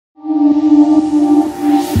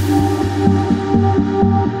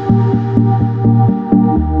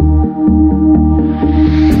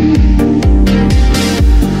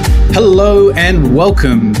Hello and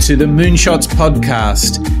welcome to the Moonshots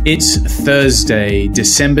podcast. It's Thursday,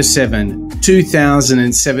 December 7,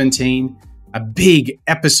 2017, a big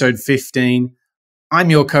episode 15. I'm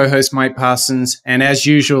your co-host, Mike Parsons, and as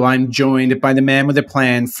usual, I'm joined by the man with a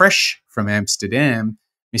plan, fresh from Amsterdam,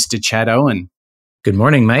 Mr. Chad Owen. Good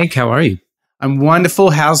morning, Mike. How are you? I'm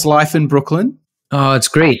wonderful. How's life in Brooklyn? Oh, it's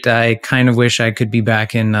great. I kind of wish I could be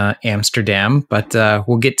back in Amsterdam, but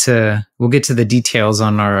we'll get to the details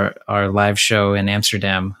on our live show in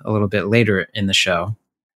Amsterdam a little bit later in the show.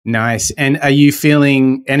 Nice. And are you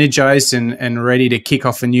feeling energized and ready to kick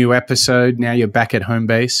off a new episode now you're back at home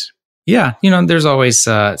base? Yeah, there's always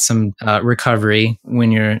some recovery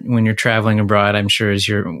when you're traveling abroad, I'm sure, as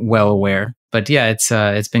you're well aware. But yeah,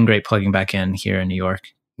 it's been great plugging back in here in New York.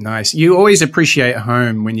 Nice. You always appreciate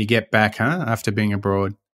home when you get back, huh? After being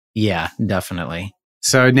abroad. Yeah, definitely.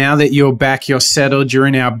 So now that you're back, you're settled, you're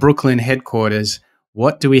in our Brooklyn headquarters.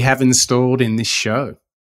 What do we have installed in this show?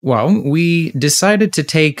 Well, we decided to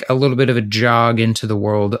take a little bit of a jog into the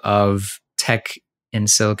world of tech in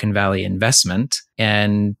Silicon Valley investment.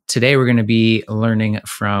 And today we're going to be learning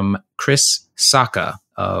from Chris Sacca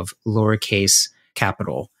of Lowercase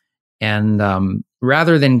Capital. And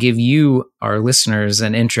rather than give you, our listeners,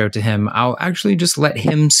 an intro to him, I'll actually just let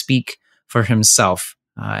him speak for himself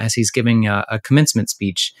as he's giving a commencement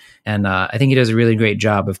speech. And I think he does a really great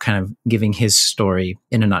job of kind of giving his story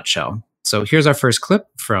in a nutshell. So here's our first clip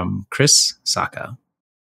from Chris Sacca.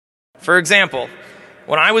 For example,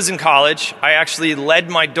 when I was in college, I actually led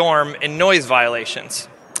my dorm in noise violations.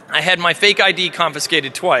 I had my fake ID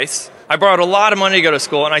confiscated twice. I borrowed a lot of money to go to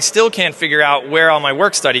school, and I still can't figure out where all my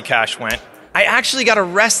work-study cash went. I actually got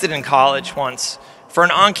arrested in college once for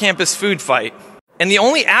an on-campus food fight. And the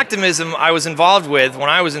only activism I was involved with when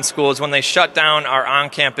I was in school is when they shut down our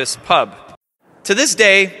on-campus pub. To this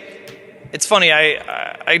day, it's funny,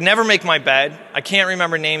 I never make my bed, I can't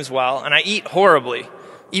remember names well, and I eat horribly.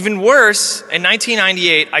 Even worse, in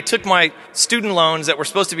 1998, I took my student loans that were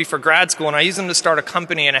supposed to be for grad school and I used them to start a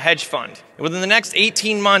company and a hedge fund. Within the next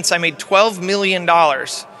 18 months, I made $12 million.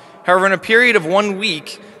 However, in a period of 1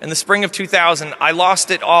 week, in the spring of 2000, I lost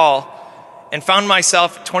it all and found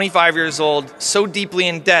myself at 25 years old so deeply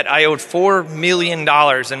in debt, I owed $4 million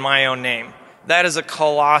in my own name. That is a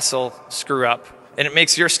colossal screw up, and it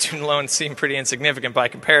makes your student loans seem pretty insignificant by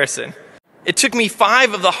comparison. It took me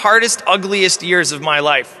 5 of the hardest, ugliest years of my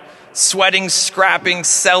life, sweating, scrapping,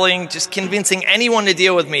 selling, just convincing anyone to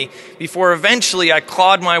deal with me, before eventually I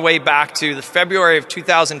clawed my way back to the February of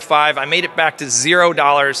 2005. I made it back to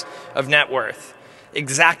 $0 of net worth.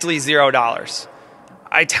 Exactly $0.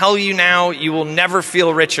 I tell you now, you will never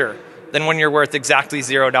feel richer than when you're worth exactly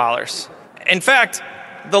 $0. In fact,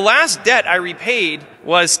 the last debt I repaid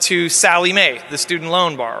was to Sally Mae, the student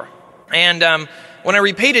loan borrower. And when I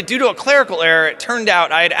repaid it due to a clerical error, it turned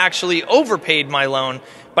out I had actually overpaid my loan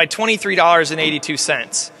by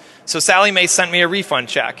 $23.82. So Sally Mae sent me a refund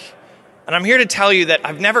check. And I'm here to tell you that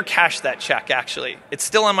I've never cashed that check, actually. It's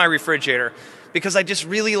still on my refrigerator because I just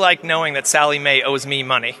really like knowing that Sally Mae owes me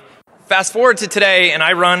money. Fast forward to today, and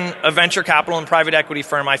I run a venture capital and private equity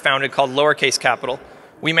firm I founded called Lowercase Capital.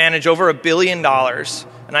 We manage over $1 billion,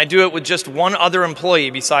 and I do it with just one other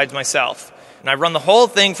employee besides myself. And I run the whole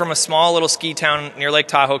thing from a small little ski town near Lake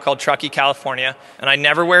Tahoe called Truckee, California. And I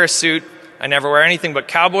never wear a suit. I never wear anything but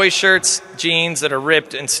cowboy shirts, jeans that are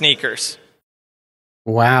ripped, and sneakers.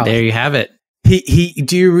 Wow. There you have it.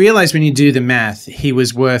 Do you realize when you do the math, he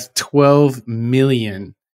was worth $12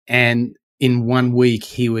 million, and in 1 week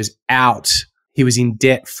he was out. He was in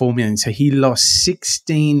debt $4 million. So he lost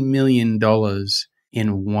 $16 million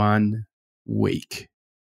in 1 week.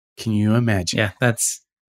 Can you imagine? Yeah, that's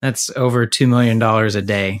over $2 million a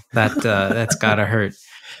day. That's gotta hurt.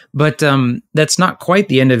 But that's not quite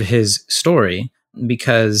the end of his story,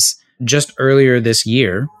 because just earlier this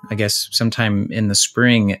year, I guess sometime in the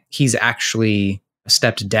spring, he's actually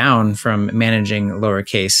stepped down from managing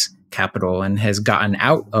Lowercase Capital and has gotten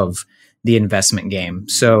out of the investment game.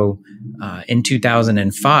 So in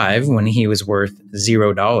 2005, when he was worth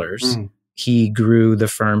 $0, he grew the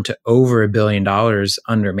firm to over $1 billion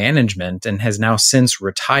under management and has now since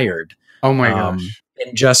retired. Oh my gosh.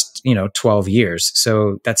 In just 12 years.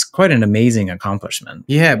 So that's quite an amazing accomplishment.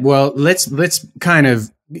 Yeah, well, let's kind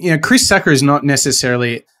of, Chris Sacca is not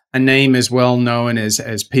necessarily a name as well known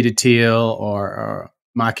as Peter Thiel or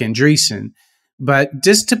Mark Andreessen, but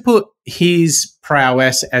just to put his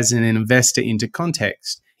prowess as an investor into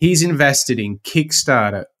context, he's invested in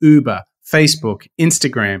Kickstarter, Uber, Facebook,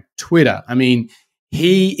 Instagram, Twitter. I mean,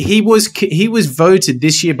 He was voted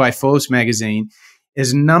this year by Forbes magazine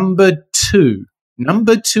as number two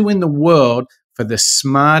in the world for the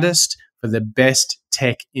smartest, for the best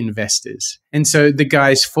tech investors. And so the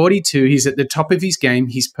guy's 42. He's at the top of his game.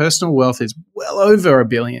 His personal wealth is well over $1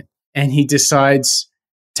 billion. And he decides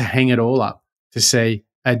to hang it all up, to say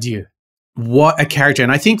adieu. What a character.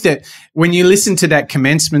 And I think that when you listen to that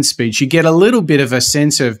commencement speech, you get a little bit of a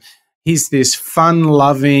sense of he's this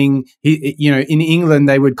fun-loving, in England,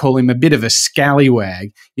 they would call him a bit of a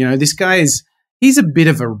scallywag. This guy he's a bit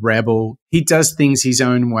of a rebel. He does things his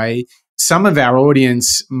own way. Some of our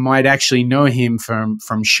audience might actually know him from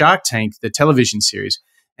Shark Tank, the television series.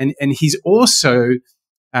 And he's also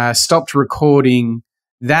stopped recording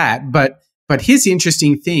that. But here's the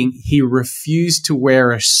interesting thing. He refused to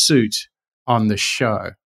wear a suit on the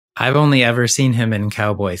show. I've only ever seen him in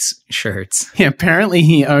Cowboys shirts. Yeah, apparently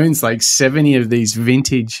he owns like 70 of these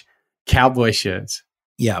vintage cowboy shirts.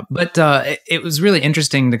 Yeah, but it was really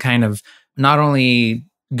interesting to kind of not only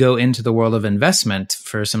go into the world of investment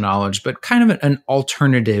for some knowledge, but kind of an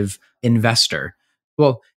alternative investor.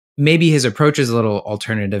 Well, maybe his approach is a little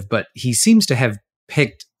alternative, but he seems to have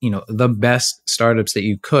picked, the best startups that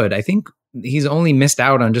you could. I think he's only missed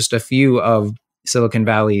out on just a few of Silicon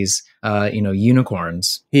Valley's,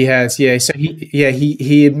 unicorns. He has, yeah. So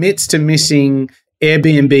he admits to missing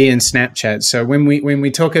Airbnb and Snapchat. So when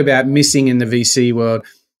we talk about missing in the VC world,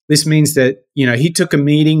 this means that he took a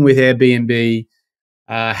meeting with Airbnb,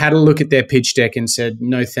 had a look at their pitch deck, and said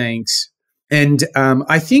no thanks. And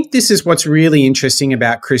I think this is what's really interesting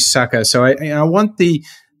about Chris Sacca. So I want the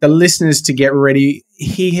listeners to get ready.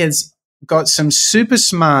 He has got some super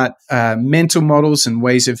smart mental models and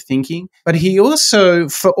ways of thinking, but he also,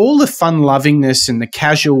 for all the fun-lovingness and the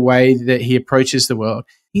casual way that he approaches the world,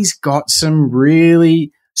 he's got some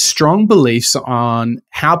really strong beliefs on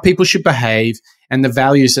how people should behave and the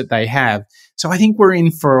values that they have. So I think we're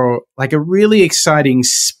in for like a really exciting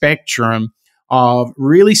spectrum of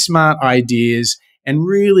really smart ideas and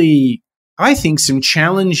really, I think, some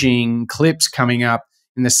challenging clips coming up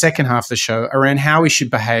in the second half of the show around how we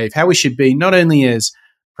should behave, how we should be not only as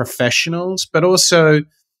professionals, but also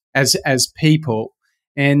as people.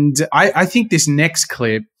 And I think this next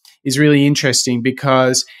clip is really interesting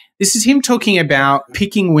because this is him talking about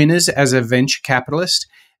picking winners as a venture capitalist.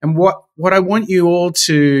 And what I want you all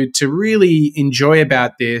to really enjoy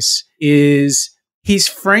about this is his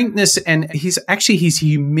frankness and his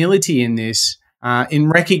humility in this, in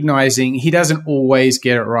recognizing he doesn't always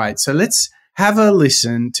get it right. So let's have a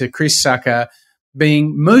listen to Chris Sacca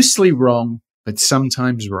being mostly wrong, but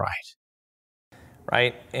sometimes right.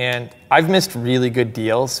 Right. And I've missed really good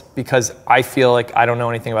deals because I feel like I don't know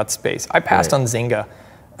anything about space. I passed on Zynga.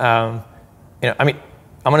 I'm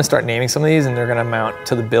going to start naming some of these and they're going to amount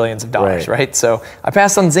to the billions of dollars, right? So I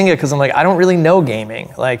passed on Zynga because I'm like, I don't really know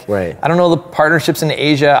gaming. I don't know the partnerships in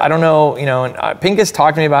Asia. I don't know, and Pincus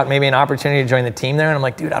talked to me about maybe an opportunity to join the team there. And I'm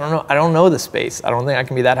like, dude, I don't know the space. I don't think I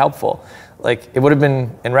can be that helpful. It would have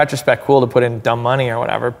been, in retrospect, cool to put in dumb money or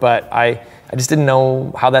whatever, but I just didn't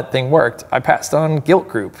know how that thing worked. I passed on Guilt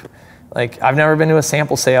Group. I've never been to a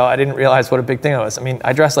sample sale. I didn't realize what a big thing it was.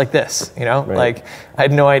 I dress like this, I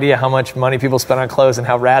had no idea how much money people spend on clothes and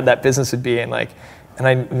how rad that business would be. And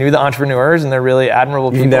I knew the entrepreneurs and they're really admirable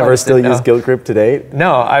people. You never still use Guilt Group to date?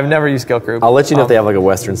 No, I've never used Guilt Group. I'll let you know if they have a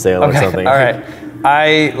Western sale or something. All right.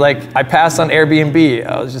 I passed on Airbnb.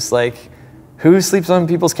 I was just like, who sleeps on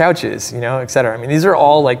people's couches, et cetera. These are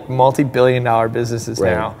all multi-billion-dollar businesses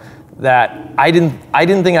now that I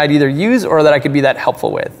didn't think I'd either use or that I could be that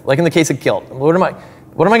helpful with. In the case of Guilt, what am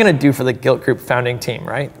I going to do for the Guilt Group founding team,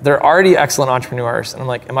 right? They're already excellent entrepreneurs. And I'm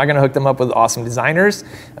like, am I going to hook them up with awesome designers?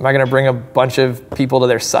 Am I going to bring a bunch of people to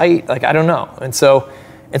their site? I don't know. And so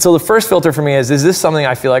the first filter for me is this something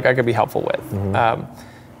I feel like I could be helpful with?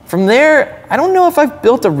 Mm-hmm. From there, I don't know if I've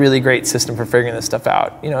built a really great system for figuring this stuff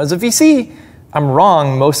out. As a VC, I'm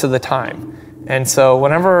wrong most of the time. And so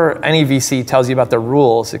whenever any VC tells you about the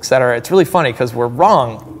rules, et cetera, it's really funny because we're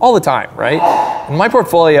wrong all the time, right? In my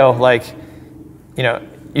portfolio,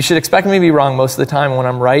 you should expect me to be wrong most of the time. When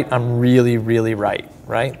I'm right, I'm really, really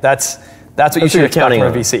right? That's what you should expect from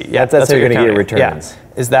a VC. Yeah, that's how you're going to get returns.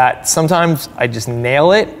 Yeah, is that sometimes I just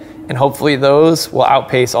nail it, and hopefully those will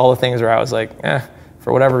outpace all the things where I was like,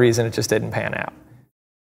 for whatever reason, it just didn't pan out.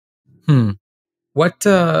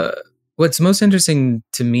 What's most interesting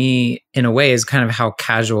to me, in a way, is kind of how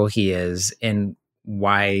casual he is and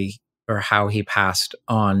why or how he passed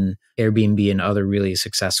on Airbnb and other really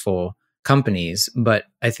successful companies. But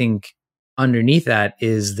I think underneath that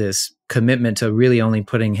is this commitment to really only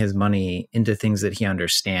putting his money into things that he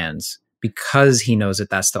understands. because he knows that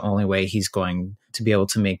that's the only way he's going to be able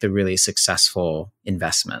to make the really successful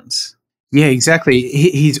investments. Yeah, exactly.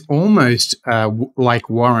 He's almost like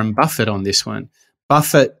Warren Buffett on this one.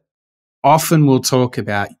 Buffett often will talk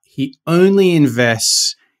about he only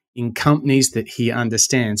invests in companies that he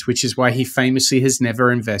understands, which is why he famously has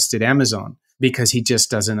never invested Amazon, because he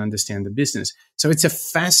just doesn't understand the business. So it's a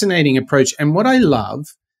fascinating approach. And what I love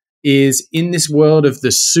is in this world of the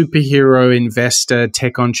superhero investor,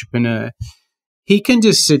 tech entrepreneur, he can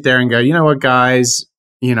just sit there and go, you know what, guys,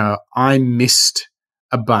 I missed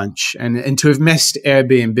a bunch. And to have missed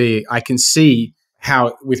Airbnb, I can see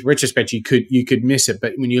how, with retrospect, you could miss it.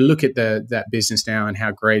 But when you look at that business now and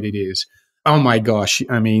how great it is, oh my gosh,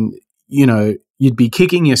 I mean, you'd be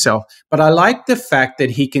kicking yourself. But I like the fact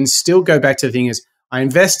that he can still go back to the thing is, I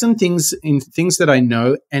invest in things that I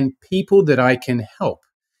know and people that I can help.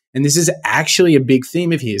 And this is actually a big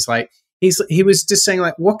theme of his. Like he was just saying,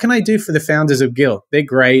 like, what can I do for the founders of Guild? They're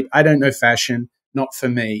great. I don't know fashion, not for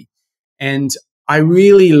me. And I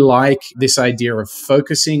really like this idea of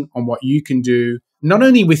focusing on what you can do, not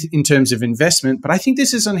only in terms of investment, but I think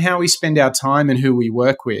this is on how we spend our time and who we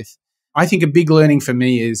work with. I think a big learning for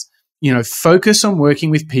me is, focus on working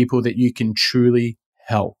with people that you can truly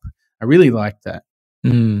help. I really like that.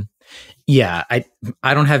 Yeah,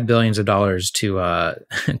 I don't have billions of dollars to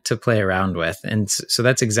to play around with, and so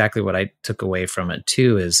that's exactly what I took away from it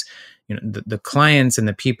too. Is the clients and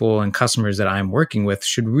the people and customers that I'm working with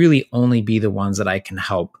should really only be the ones that I can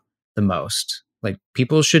help the most. Like,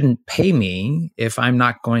 people shouldn't pay me if I'm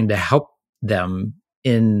not going to help them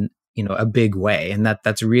in a big way, and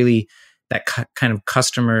that's really that kind of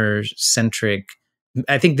customer centric.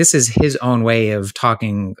 I think this is his own way of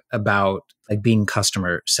talking about like being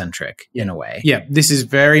customer centric in a way. Yeah, this is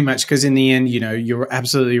very much because in the end, you're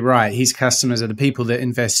absolutely right. His customers are the people that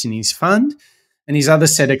invest in his fund, and his other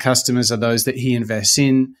set of customers are those that he invests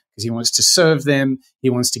in because he wants to serve them. He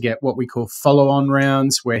wants to get what we call follow-on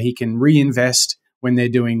rounds where he can reinvest when they're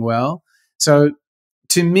doing well. So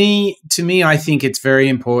to me, I think it's very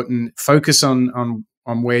important. Focus on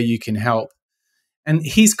where you can help. And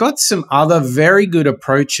he's got some other very good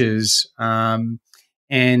approaches. What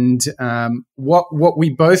we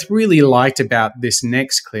both really liked about this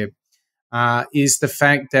next clip is the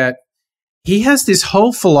fact that he has this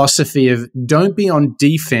whole philosophy of don't be on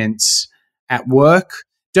defense at work,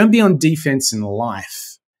 don't be on defense in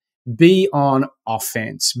life. Be on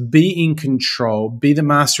offense, be in control, be the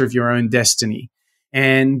master of your own destiny.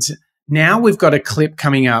 And now we've got a clip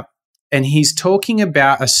coming up, and he's talking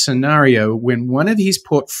about a scenario when one of his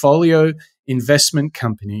portfolio investment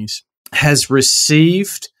companies has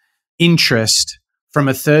received interest from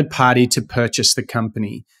a third party to purchase the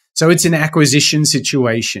company. So it's an acquisition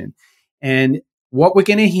situation. And what we're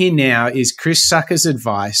going to hear now is Chris Sacca's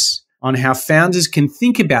advice on how founders can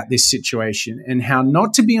think about this situation and how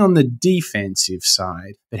not to be on the defensive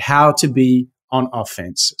side, but how to be on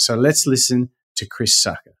offense. So let's listen to Chris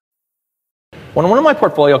Sacca. When one of my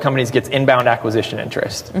portfolio companies gets inbound acquisition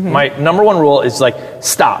interest, my number one rule is like,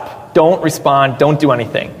 stop, don't respond, don't do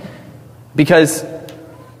anything. Because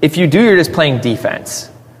if you do, you're just playing defense,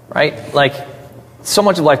 right? Like, so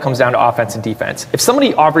much of life comes down to offense and defense. If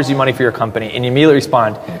somebody offers you money for your company and you immediately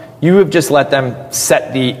respond, you have just let them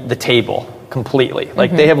set the table completely.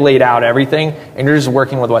 Like, they have laid out everything and you're just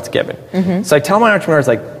working with what's given. So I tell my entrepreneurs,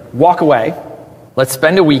 like, walk away, let's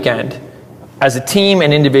spend a weekend as a team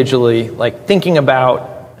and individually, like, thinking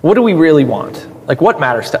about what do we really want? Like, what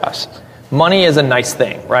matters to us? Money is a nice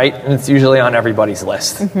thing, right? And it's usually on everybody's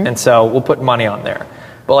list. And so we'll put money on there.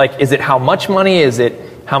 But like, is it how much money? Is it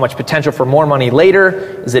how much potential for more money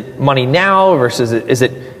later? Is it money now versus is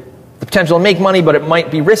it the potential to make money, but it might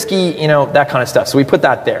be risky, that kind of stuff. So we put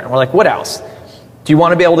that there. And we're like, what else? Do you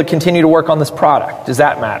want to be able to continue to work on this product? Does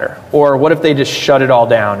that matter? Or what if they just shut it all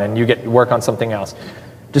down and you get to work on something else?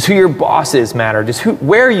 Does who your boss is matter? Does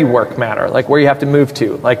where you work matter? Like, where you have to move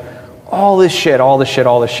to? Like, all this shit.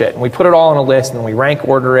 And we put it all on a list and we rank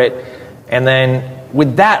order it. And then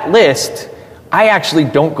with that list, I actually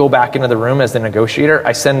don't go back into the room as the negotiator.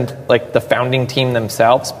 I send like the founding team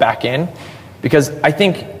themselves back in, because I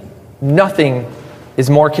think nothing is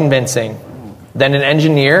more convincing than an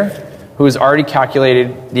engineer who has already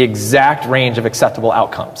calculated the exact range of acceptable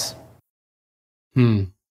outcomes.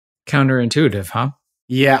 Counterintuitive, huh?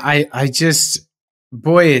 Yeah, I just,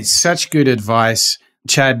 boy, it's such good advice.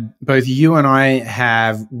 Chad, both you and I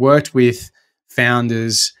have worked with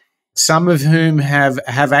founders, some of whom have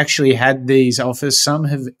actually had these offers, some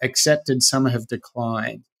have accepted, some have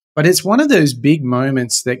declined. But it's one of those big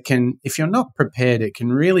moments that can, if you're not prepared, it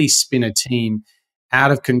can really spin a team out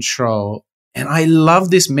of control. And I love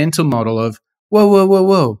this mental model of, whoa, whoa, whoa,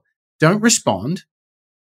 whoa. Don't respond.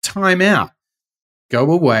 Time out.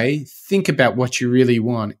 Go away. Think about what you really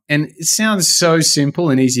want. And it sounds so simple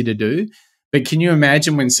and easy to do, but can you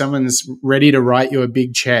imagine when someone's ready to write you a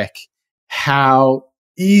big check, how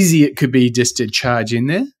easy it could be just to charge in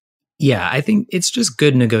there? Yeah, I think it's just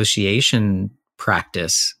good negotiation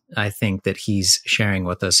practice, I think, that he's sharing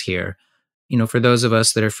with us here. You know, for those of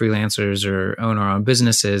us that are freelancers or own our own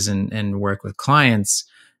businesses and work with clients,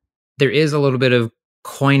 there is a little bit of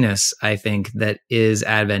coyness, I think, that is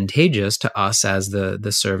advantageous to us as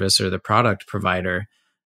the service or the product provider.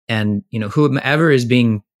 And, you know, whomever is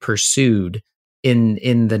being pursued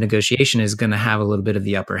in the negotiation is going to have a little bit of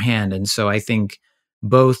the upper hand. And so I think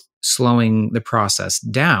both slowing the process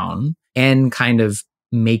down and kind of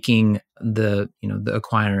making the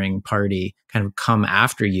acquiring party kind of come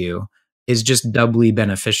after you is just doubly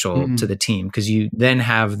beneficial to the team, because you then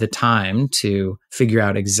have the time to figure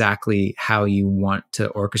out exactly how you want to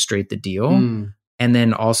orchestrate the deal. And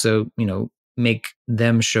then also, you know, make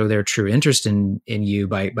them show their true interest in you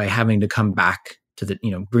by having to come back to the,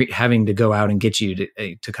 you know, having to go out and get you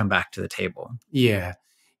to come back to the table. Yeah.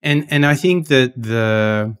 And I think that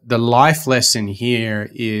the life lesson here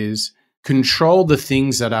is control the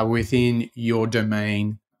things that are within your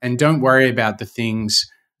domain and don't worry about the things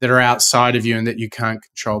that are outside of you and that you can't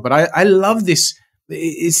control. But I love this.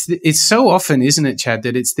 It's so often, isn't it, Chad,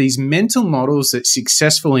 that it's these mental models that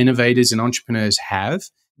successful innovators and entrepreneurs have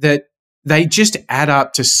that they just add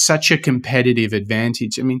up to such a competitive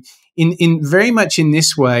advantage. I mean, in very much in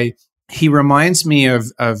this way, he reminds me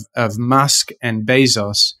of Musk and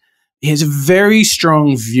Bezos. He has a very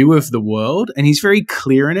strong view of the world and he's very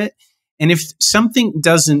clear in it. And if something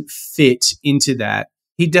doesn't fit into that,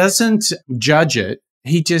 he doesn't judge it.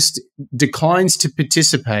 He just declines to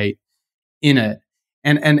participate in it.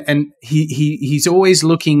 And he's always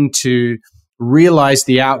looking to realize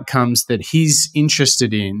the outcomes that he's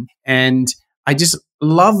interested in. And I just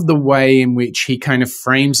love the way in which he kind of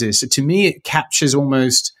frames this. To me, it captures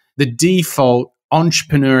almost the default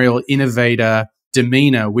entrepreneurial innovator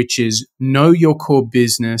demeanor, which is know your core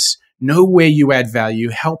business, know where you add value,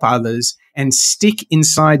 help others, and stick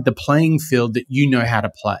inside the playing field that you know how to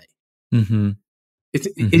play.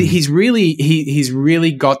 He's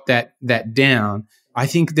really got that down. I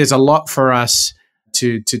think there's a lot for us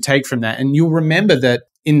to take from that. And you'll remember that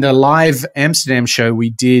in the live Amsterdam show we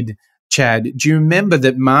did, Chad, do you remember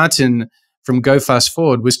that Martin from Go Fast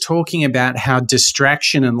Forward was talking about how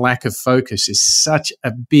distraction and lack of focus is such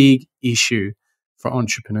a big issue for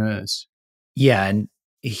entrepreneurs? Yeah, and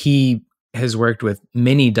he has worked with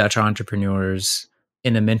many Dutch entrepreneurs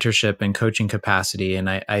in a mentorship and coaching capacity. And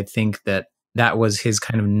I think that was his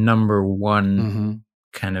kind of number one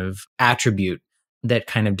kind of attribute that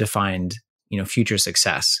kind of defined, you know, future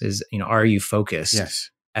success is, you know, are you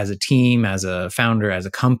focused as a team, as a founder, as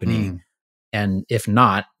a company? And if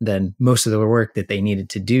not, then most of the work that they needed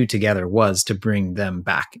to do together was to bring them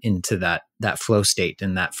back into that flow state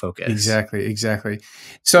and that focus. Exactly.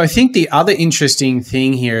 So I think the other interesting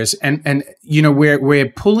thing here is, and you know, we're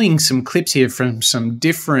pulling some clips here from some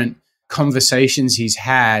different conversations he's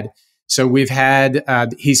had. So we've had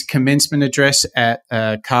his commencement address at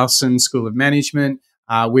Carlson School of Management.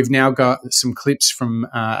 We've now got some clips from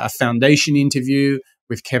a foundation interview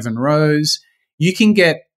with Kevin Rose. You can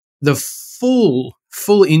get the full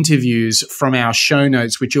interviews from our show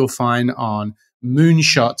notes, which you'll find on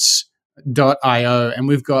moonshots.io. And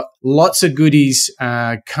we've got lots of goodies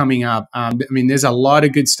coming up. I mean, there's a lot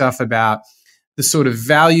of good stuff about the sort of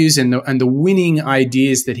values and the winning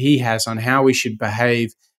ideas that he has on how we should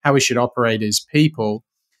behave, how we should operate as people.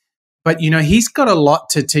 But, you know, he's got a lot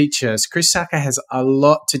to teach us. Chris Sacca has a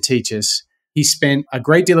lot to teach us. He spent a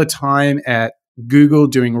great deal of time at Google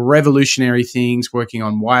doing revolutionary things, working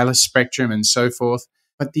on wireless spectrum and so forth.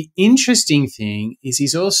 But the interesting thing is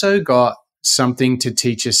he's also got something to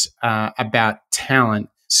teach us about talent.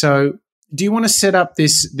 So do you want to set up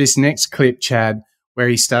this next clip, Chad, where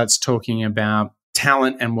he starts talking about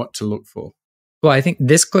talent and what to look for? Well, I think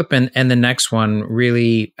this clip and the next one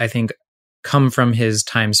really, I think, come from his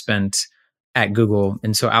time spent at Google.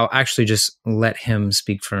 And so I'll actually just let him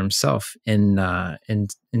speak for himself in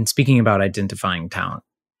speaking about identifying talent.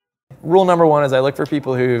 Rule number one is I look for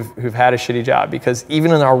people who've had a shitty job, because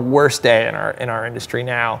even in our worst day in our industry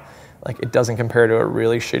now, like, it doesn't compare to a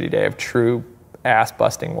really shitty day of true ass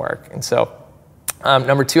busting work. And so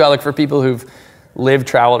number two, I look for people who've lived,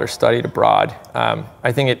 traveled, or studied abroad.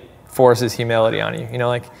 I think it forces humility on you. You know,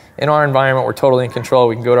 like, in our environment, we're totally in control.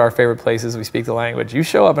 We can go to our favorite places. We speak the language. You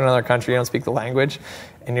show up in another country, you don't speak the language,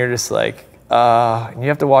 and you're just like, And you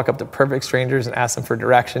have to walk up to perfect strangers and ask them for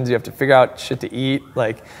directions. You have to figure out shit to eat.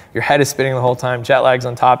 Like, your head is spinning the whole time. Jet lag's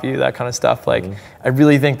on top of you, that kind of stuff. Like, I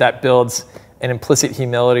really think that builds an implicit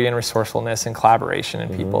humility and resourcefulness and collaboration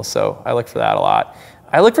in people. So I look for that a lot.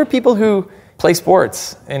 I look for people who play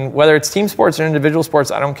sports, and whether it's team sports or individual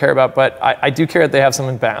sports, I don't care about, but I do care that they have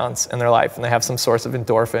some balance in their life and they have some source of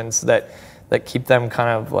endorphins that keep them kind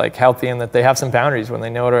of like healthy, and that they have some boundaries when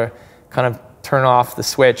they know to kind of turn off the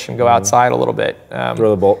switch and go outside a little bit.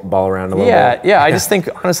 Throw the ball around a little bit. Yeah. I just think,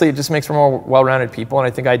 honestly, it just makes for more well-rounded people, and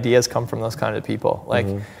I think ideas come from those kinds of people. Like,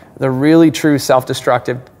 the really true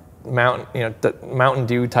self-destructive Mountain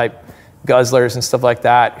Dew type guzzlers and stuff like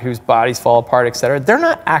that, whose bodies fall apart, et cetera, they're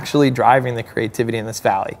not actually driving the creativity in this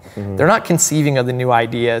valley. They're not conceiving of the new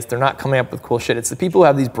ideas. They're not coming up with cool shit. It's the people who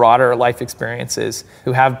have these broader life experiences,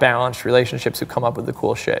 who have balanced relationships, who come up with the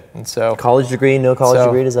cool shit. And so, college degree, no college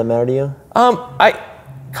degree, does that matter to you?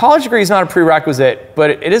 College degree is not a prerequisite,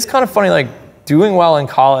 but it is kind of funny, like, doing well in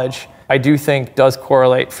college, I do think does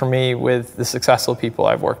correlate for me with the successful people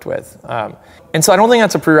I've worked with. And so I don't think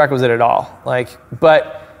that's a prerequisite at all.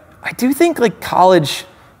 But I do think, like, college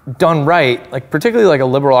done right, like particularly like a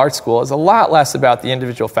liberal arts school, is a lot less about the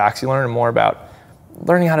individual facts. You learn more about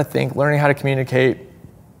learning how to think, learning how to communicate,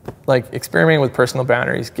 like experimenting with personal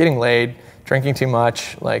boundaries, getting laid, drinking too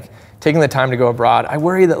much, like taking the time to go abroad. I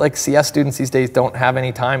worry that like CS students these days don't have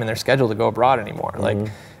any time in their schedule to go abroad anymore.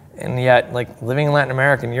 Like, and yet, like, living in Latin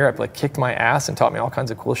America and Europe, like, kicked my ass and taught me all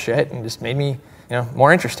kinds of cool shit and just made me,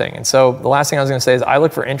 more interesting. And so the last thing I was going to say is I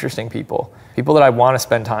look for interesting people that I want to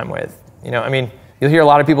spend time with. I mean, you'll hear a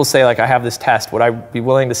lot of people say, like, I have this test. Would I be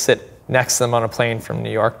willing to sit next to them on a plane from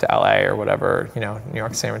New York to LA or whatever, New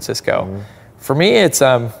York to San Francisco? For me, it's,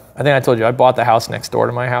 I think I told you, I bought the house next door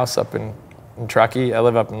to my house up in Truckee. I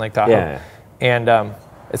live up in Lake Tahoe. Yeah. And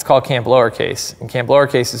it's called Camp Lowercase. And Camp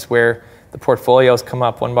Lowercase is where the portfolios come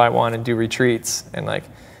up one by one and do retreats. And, like,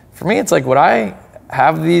 for me, it's like, would I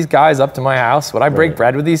have these guys up to my house? Would I break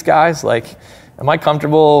bread with these guys? Like, am I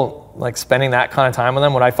comfortable, like, spending that kind of time with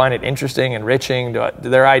them? Would I find it interesting, enriching? Do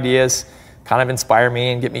their ideas kind of inspire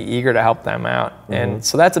me and get me eager to help them out? And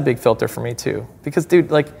so that's a big filter for me too. Because,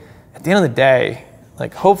 dude, like, at the end of the day,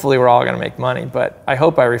 like, hopefully we're all going to make money, but I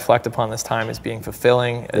hope I reflect upon this time as being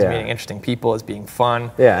fulfilling, as meeting interesting people, as being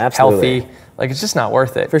fun, absolutely. healthy. Like, it's just not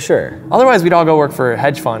worth it. For sure. Otherwise, we'd all go work for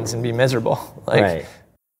hedge funds and be miserable. Like,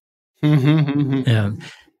 Yeah.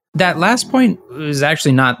 That last point was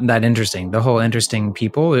actually not that interesting. The whole interesting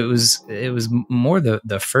people. It was more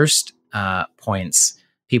the first points.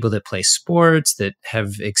 People that play sports, that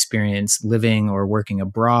have experienced living or working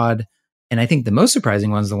abroad. And I think the most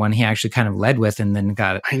surprising one is the one he actually kind of led with, and then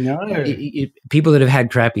got. I know people that have had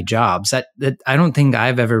crappy jobs. That I don't think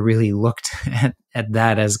I've ever really looked at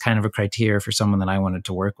that as kind of a criteria for someone that I wanted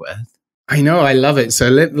to work with. I know, I love it. So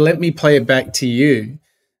let me play it back to you.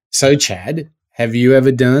 So, Chad, have you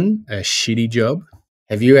ever done a shitty job?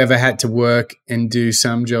 Have you ever had to work and do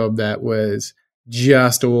some job that was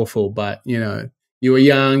just awful, but you were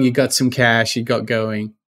young, you got some cash, you got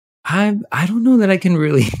going? I don't know that I can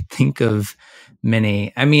really think of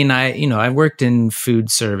many. I mean, I worked in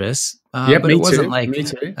food service, but it wasn't like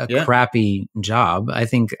a crappy job. I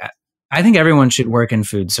think everyone should work in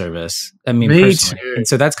food service. I mean, me personally. too. And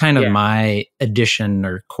so that's kind of my addition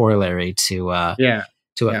or corollary to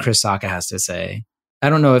what Chris Sacca has to say. I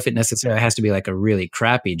don't know if it necessarily has to be like a really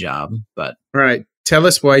crappy job, but right. Tell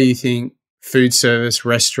us why you think food service,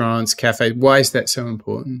 restaurants, cafes. Why is that so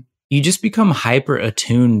important? You just become hyper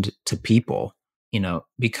attuned to people,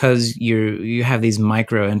 because you have these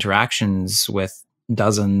micro interactions with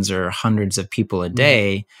dozens or hundreds of people a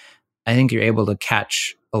day. I think you're able to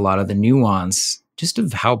catch a lot of the nuance just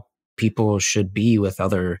of how people should be with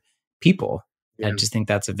other people. Yeah. I just think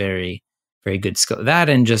that's a very, very good skill. That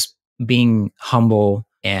and just being humble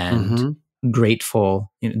and grateful.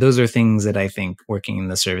 Those are things that I think working in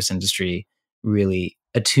the service industry really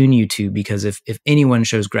attune you to, because if anyone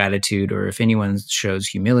shows gratitude or if anyone shows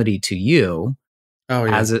humility to you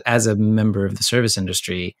as a member of the service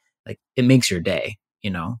industry, like, it makes your day,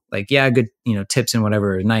 good, tips and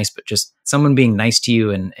whatever are nice, but just someone being nice to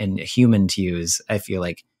you and human to you is, I feel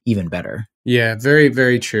like, even better. Yeah, very,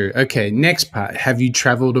 very true. Okay, next part. Have you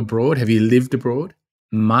traveled abroad? Have you lived abroad?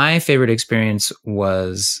 My favorite experience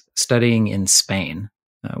was studying in Spain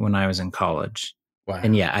when I was in college. Wow.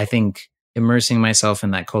 And I think immersing myself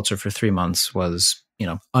in that culture for 3 months was,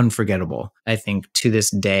 unforgettable. I think to this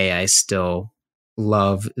day, I still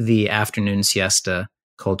love the afternoon siesta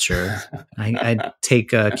culture. I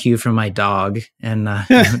take a cue from my dog and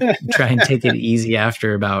try and take it easy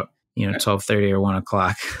after about 12:30 or 1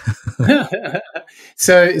 o'clock.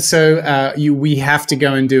 We have to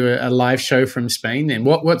go and do a live show from Spain then.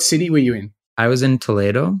 What city were you in? I was in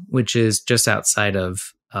Toledo, which is just outside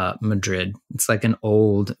of Madrid. It's like an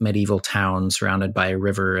old medieval town surrounded by a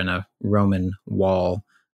river and a Roman wall.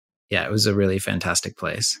 Yeah, it was a really fantastic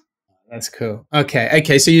place. That's cool.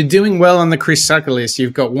 Okay. So you're doing well on the Chris Sacca list.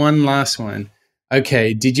 You've got one last one.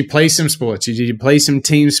 Okay. Did you play some sports? Did you play some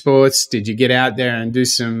team sports? Did you get out there and do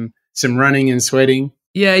some running and sweating?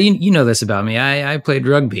 Yeah, you know this about me. I played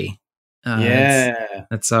rugby.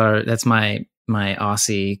 That's my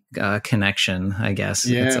Aussie connection, I guess.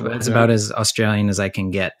 Yeah, it's about as Australian as I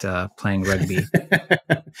can get playing rugby.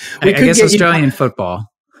 I guess Australian football.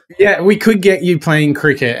 Yeah, we could get you playing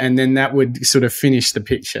cricket, and then that would sort of finish the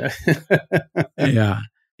picture. Yeah.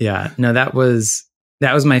 No, that was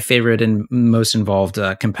my favorite and most involved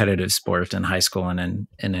competitive sport in high school and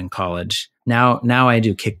in college. Now I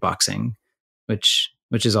do kickboxing, which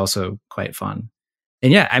is also quite fun.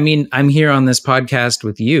 And yeah, I mean, I'm here on this podcast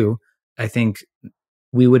with you. I think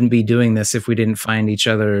we wouldn't be doing this if we didn't find each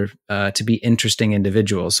other to be interesting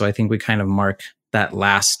individuals. So I think we kind of mark that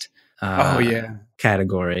last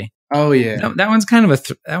category. Oh yeah. No, that one's kind of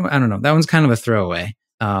I don't know. That one's kind of a throwaway.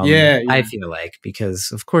 I feel like,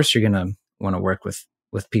 because of course you're gonna want to work with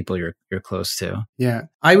people you're close to. Yeah,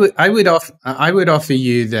 I would offer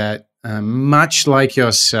you that much like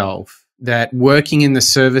yourself, that working in the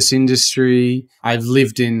service industry, I've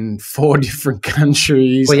lived in 4 different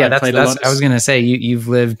countries. Well, yeah, I was gonna say you've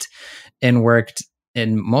lived and worked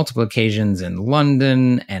in multiple occasions in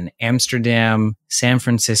London and Amsterdam, San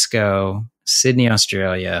Francisco, Sydney,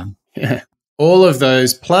 Australia. Yeah. All of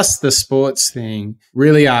those, plus the sports thing,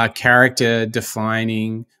 really are character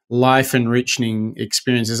defining, life enriching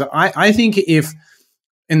experiences. I think if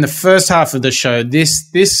in the first half of the show,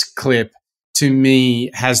 this clip to me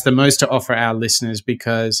has the most to offer our listeners,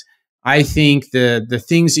 because I think the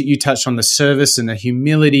things that you touched on, the service and the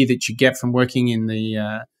humility that you get from working in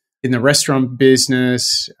the restaurant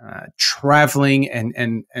business, traveling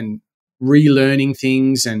and relearning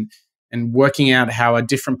things and working out how a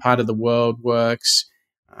different part of the world works,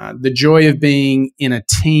 the joy of being in a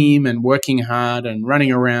team and working hard and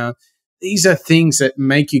running around. These are things that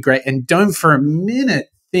make you great. And don't for a minute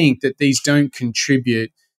think that these don't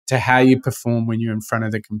contribute to how you perform when you're in front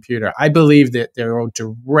of the computer. I believe that they're all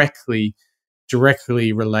directly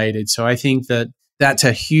related. So I think that that's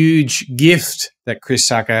a huge gift that Chris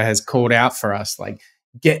Sacca has called out for us. Like,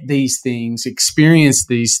 get these things, experience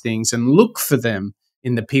these things, and look for them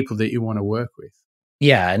in the people that you want to work with.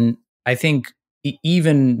 Yeah. And I think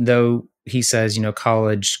even though he says,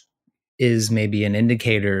 college is maybe an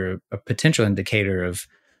indicator, a potential indicator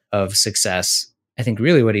of success, I think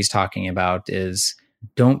really what he's talking about is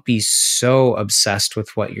don't be so obsessed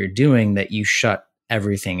with what you're doing that you shut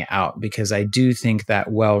everything out. Because I do think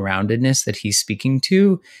that well-roundedness that he's speaking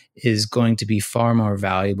to is going to be far more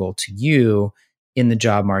valuable to you in the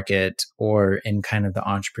job market or in kind of the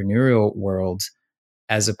entrepreneurial world,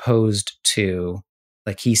 as opposed to,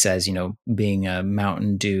 like he says, being a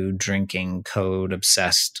Mountain Dew drinking, code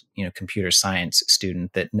obsessed, computer science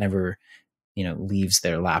student that never, leaves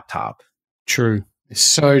their laptop. True.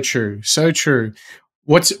 So true. So true.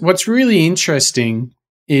 What's really interesting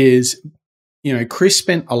is, Chris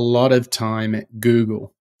spent a lot of time at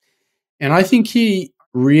Google, and I think he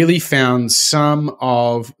really found some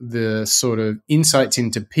of the sort of insights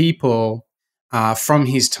into people from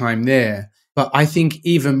his time there. But I think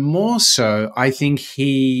even more so, I think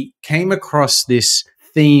he came across this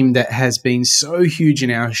theme that has been so huge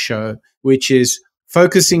in our show, which is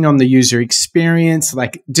focusing on the user experience,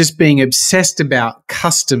 like just being obsessed about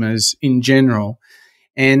customers in general.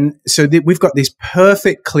 And so we've got this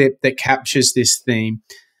perfect clip that captures this theme.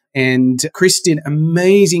 And Chris did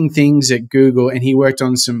amazing things at Google, and he worked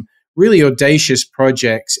on some really audacious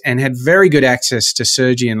projects and had very good access to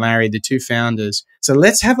Sergey and Larry, the two founders. So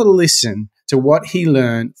let's have a listen to what he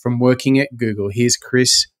learned from working at Google. Here's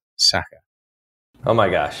Chris Sacca. Oh my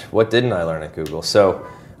gosh, what didn't I learn at Google? So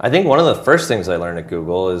I think one of the first things I learned at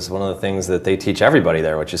Google is one of the things that they teach everybody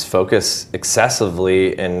there, which is focus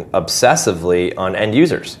excessively and obsessively on end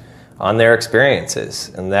users, on their experiences,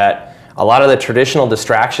 and that a lot of the traditional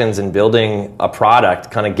distractions in building a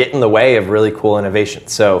product kind of get in the way of really cool innovation.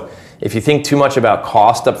 So if you think too much about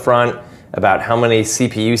cost up front, about how many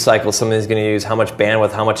CPU cycles somebody's going to use, how much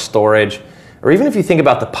bandwidth, how much storage, or even if you think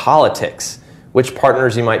about the politics, which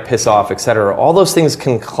partners you might piss off, et cetera, all those things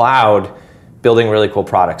can cloud building really cool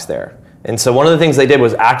products there. And so one of the things they did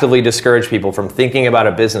was actively discourage people from thinking about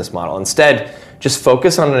a business model. Instead, just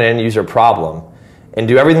focus on an end user problem and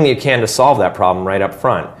do everything you can to solve that problem right up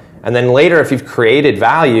front. And then later, if you've created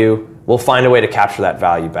value, we'll find a way to capture that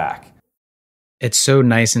value back. It's so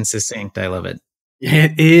nice and succinct. I love it.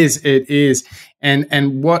 It is. It is.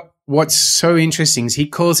 And what's so interesting is he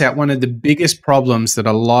calls out one of the biggest problems that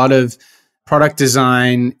a lot of product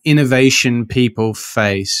design innovation people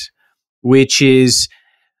face, which is,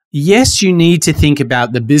 yes, you need to think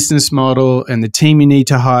about the business model and the team you need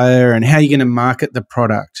to hire and how you're going to market the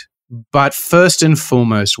product. But first and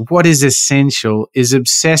foremost, what is essential is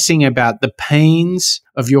obsessing about the pains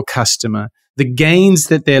of your customer, the gains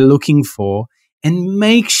that they're looking for, and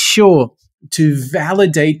make sure to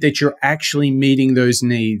validate that you're actually meeting those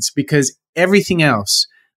needs, because everything else,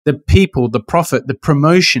 the people, the profit, the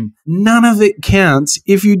promotion, none of it counts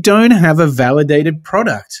if you don't have a validated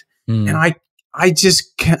product. And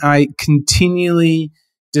I continually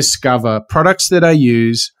discover products that I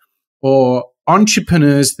use or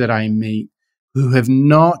entrepreneurs that I meet who have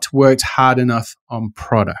not worked hard enough on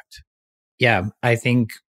product. Yeah, I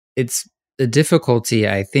think it's the difficulty,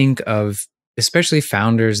 I think, of especially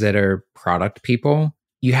founders that are product people.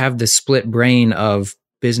 You have the split brain of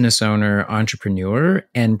business owner, entrepreneur,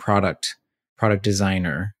 and product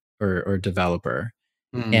designer or developer.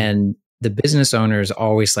 And the business owner is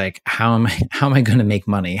always like, how am I going to make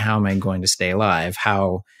money? How am I going to stay alive?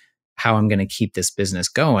 How I'm going to keep this business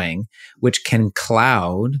going, which can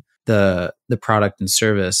cloud the product and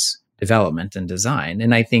service development and design.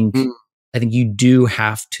 And I think you do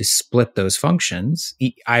have to split those functions,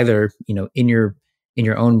 either, in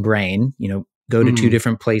your own brain, go to two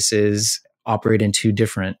different places, operate in two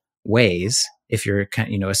different ways. If you're,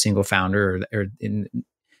 a single founder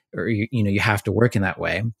or you have to work in that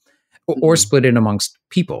way. Or split it amongst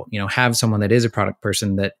people, have someone that is a product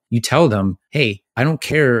person that you tell them, hey, I don't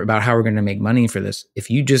care about how we're going to make money for this. If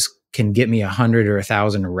you just can get me 100 or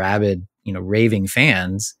 1,000 rabid, raving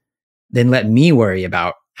fans, then let me worry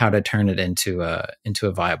about how to turn it into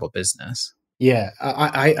a viable business. Yeah,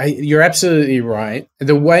 you're absolutely right.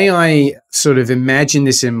 The way I sort of imagine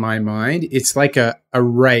this in my mind, it's like a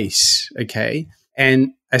race, okay? And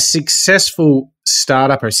a successful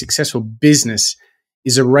startup or a successful business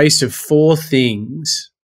is a race of four things.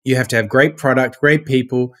 You have to have great product, great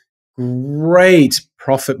people, great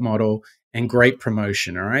profit model, and great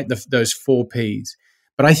promotion, all right? Those 4 Ps.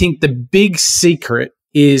 But I think the big secret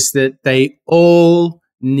is that they all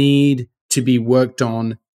need to be worked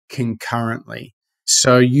on concurrently.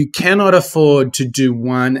 So you cannot afford to do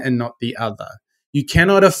one and not the other. You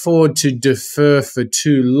cannot afford to defer for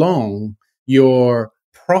too long your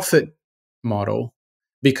profit model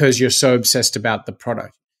because you're so obsessed about the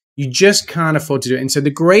product. You just can't afford to do it. And so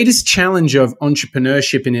the greatest challenge of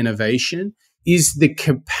entrepreneurship and innovation is the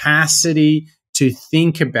capacity to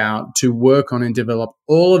think about, to work on and develop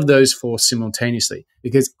all of those 4 simultaneously.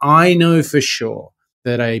 Because I know for sure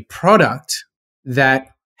that a product that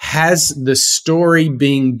has the story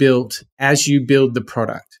being built as you build the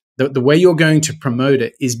product, the way you're going to promote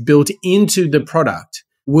it is built into the product,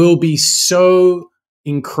 will be so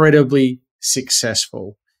incredibly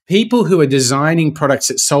successful. People who are designing products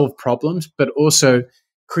that solve problems, but also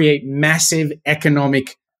create massive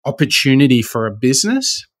economic opportunity for a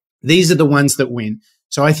business, these are the ones that win.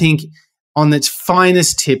 So I think on its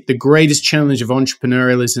finest tip, the greatest challenge of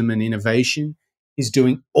entrepreneurialism and innovation is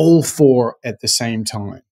doing all 4 at the same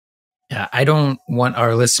time. Yeah, I don't want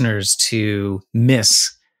our listeners to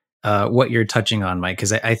miss what you're touching on, Mike,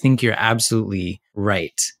 because I think you're absolutely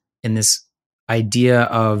right in this idea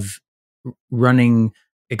of running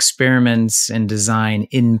experiments and design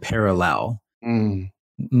in parallel,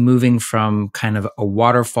 moving from kind of a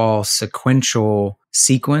waterfall sequential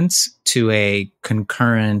sequence to a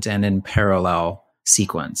concurrent and in parallel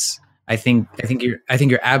sequence. I think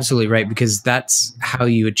you're absolutely right, because that's how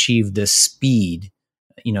you achieve the speed,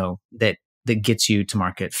 that gets you to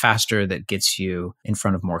market faster, that gets you in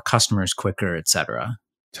front of more customers quicker, et cetera.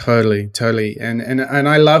 Totally. And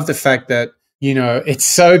I love the fact that, it's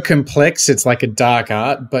so complex. It's like a dark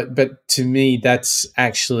art, but to me, that's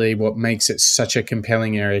actually what makes it such a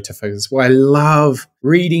compelling area to focus. Well, I love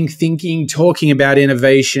reading, thinking, talking about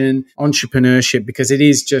innovation, entrepreneurship, because it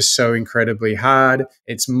is just so incredibly hard.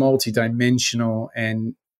 It's multidimensional.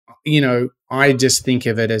 And, I just think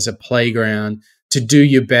of it as a playground to do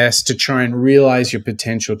your best, to try and realize your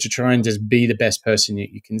potential, to try and just be the best person that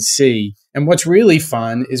you can see. And what's really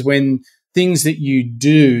fun is when things that you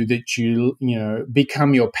do that you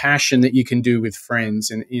become your passion that you can do with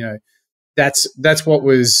friends. And, that's what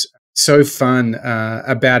was so fun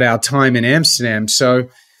about our time in Amsterdam. So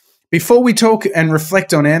before we talk and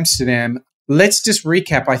reflect on Amsterdam, let's just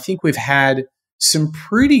recap. I think we've had some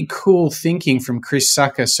pretty cool thinking from Chris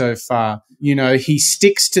Sacca so far. He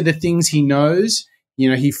sticks to the things he knows.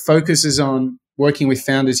 He focuses on working with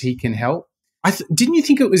founders he can help. Didn't you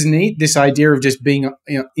think it was neat, this idea of just being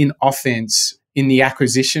in offense in the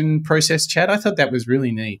acquisition process, Chad? I thought that was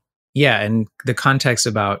really neat. Yeah, and the context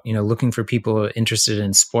about looking for people interested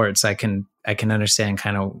in sports, I can understand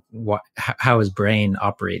kind of how his brain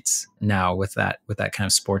operates now with that kind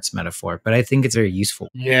of sports metaphor. But I think it's very useful.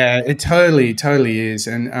 Yeah, it totally is.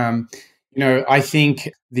 And I think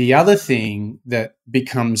the other thing that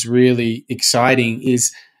becomes really exciting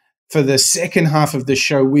is for the second half of the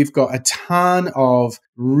show, we've got a ton of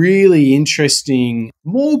really interesting,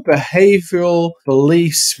 more behavioral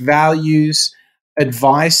beliefs, values,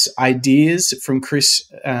 advice, ideas from Chris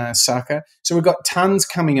Sacca. So we've got tons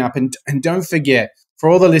coming up. And don't forget, for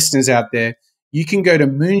all the listeners out there, you can go to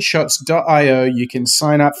moonshots.io. You can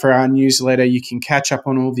sign up for our newsletter. You can catch up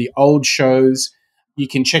on all the old shows. You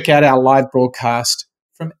can check out our live broadcast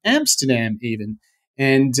from Amsterdam even.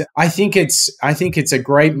 And I think it's a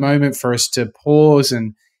great moment for us to pause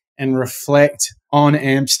and reflect on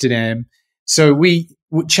Amsterdam. So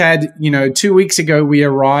Chad, 2 weeks ago, we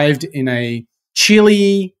arrived in a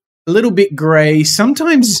chilly, a little bit gray,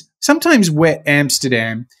 sometimes wet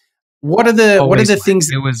Amsterdam. What are the things?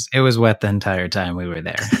 It was wet the entire time we were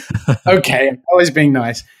there. Okay, always being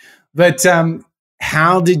nice. But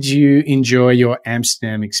how did you enjoy your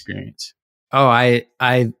Amsterdam experience? Oh,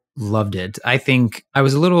 I loved it. I think I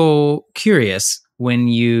was a little curious when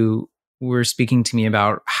you were speaking to me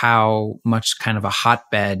about how much kind of a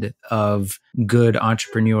hotbed of good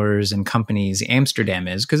entrepreneurs and companies Amsterdam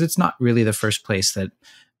is, because it's not really the first place that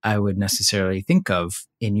I would necessarily think of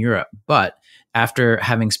in Europe. But after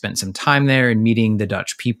having spent some time there and meeting the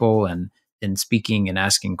Dutch people and speaking and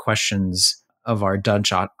asking questions of our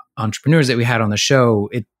Dutch entrepreneurs that we had on the show,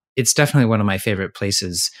 it's definitely one of my favorite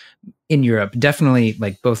places in Europe. Definitely,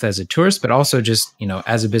 like, both as a tourist, but also just,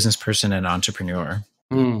 as a business person and entrepreneur.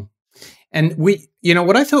 Mm. And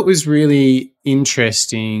what I thought was really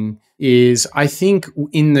interesting is I think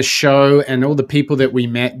in the show and all the people that we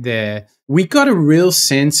met there, we got a real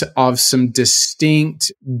sense of some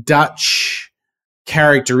distinct Dutch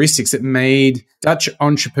characteristics that made Dutch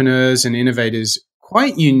entrepreneurs and innovators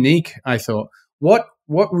quite unique, I thought. What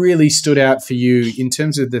really stood out for you in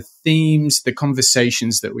terms of the themes, the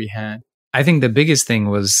conversations that we had? I think the biggest thing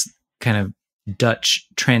was kind of Dutch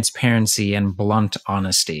transparency and blunt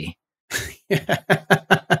honesty.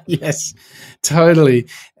 Yes, totally.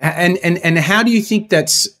 And how do you think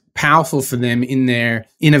that's powerful for them in their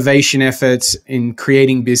innovation efforts in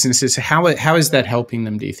creating businesses? How is that helping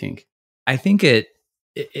them, do you think? I think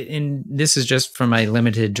and this is just from my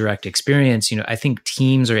limited direct experience, I think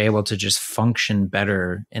teams are able to just function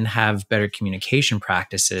better and have better communication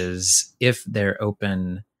practices if they're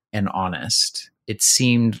open and honest. It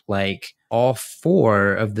seemed like all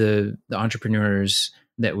four of the entrepreneurs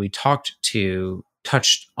that we talked to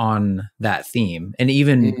touched on that theme, and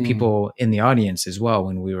even people in the audience as well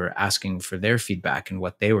when we were asking for their feedback and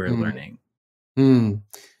what they were learning.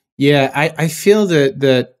 Yeah, I feel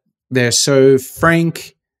that they're so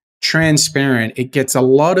frank, transparent. It gets a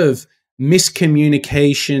lot of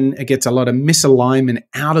miscommunication. It gets a lot of misalignment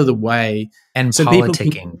out of the way. And so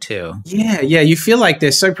politicking too. Yeah. You feel like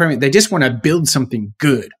they're so they just want to build something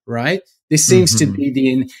good, right? This seems to be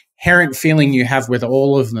the inherent feeling you have with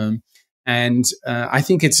all of them. And I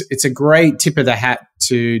think it's a great tip of the hat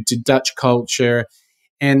to Dutch culture.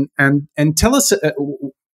 And tell us,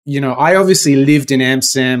 I obviously lived in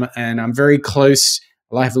Amsterdam and I'm very close.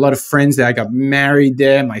 I have a lot of friends there. I got married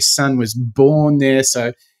there. My son was born there.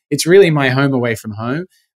 So it's really my home away from home.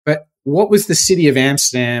 But what was the city of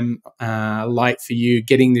Amsterdam like for you,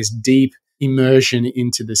 getting this deep immersion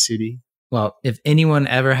into the city? Well, if anyone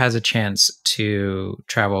ever has a chance to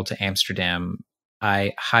travel to Amsterdam,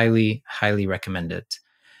 I highly, highly recommend it.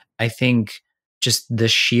 I think just the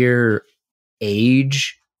sheer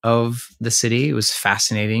age of the city was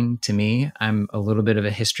fascinating to me. I'm a little bit of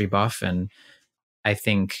a history buff, and I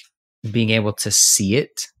think being able to see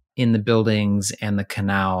it in the buildings and the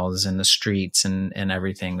canals and the streets and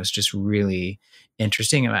everything was just really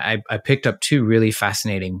interesting. I picked up 2 really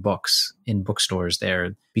fascinating books in bookstores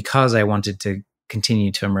there because I wanted to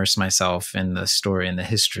continue to immerse myself in the story and the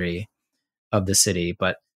history of the city.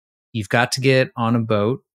 But you've got to get on a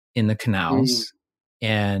boat in the canals.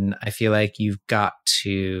 And I feel like you've got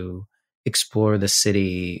to explore the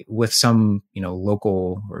city with some,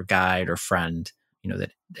 local or guide or friend,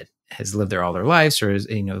 that has lived there all their lives or has,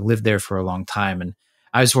 lived there for a long time. And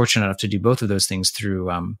I was fortunate enough to do both of those things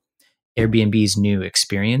through Airbnb's new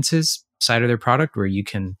experiences side of their product, where you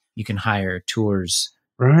can you can hire tours,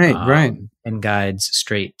 Right. and guides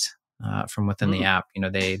straight from within the app.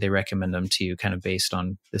 They recommend them to you kind of based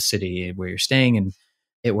on the city where you're staying, and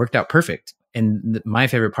it worked out perfect. And my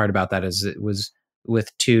favorite part about that is it was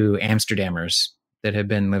with two Amsterdammers that have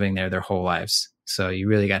been living there their whole lives. So you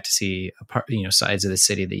really got to see sides of the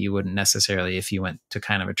city that you wouldn't necessarily if you went to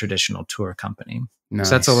kind of a traditional tour company. Nice.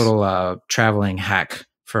 So that's a little traveling hack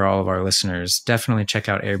for all of our listeners. Definitely check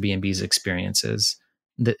out Airbnb's experiences.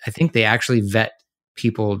 I think they actually vet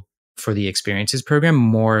people for the experiences program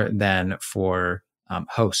more than for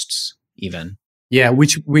hosts even. Yeah,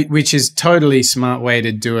 which is totally smart way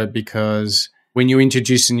to do it, because when you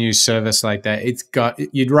introduce a new service like that,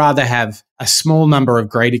 you'd rather have a small number of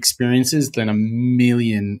great experiences than a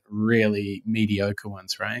million really mediocre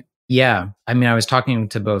ones, right? Yeah. I mean, I was talking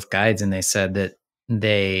to both guides and they said that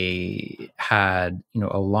they had,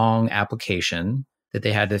 a long application that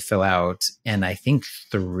they had to fill out, and I think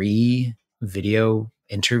 3 video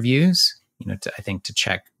interviews, to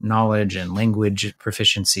check knowledge and language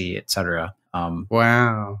proficiency, etc.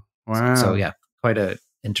 Wow. So yeah, quite a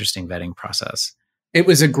interesting vetting process. It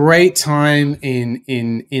was a great time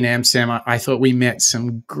in Amsterdam. I thought we met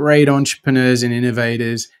some great entrepreneurs and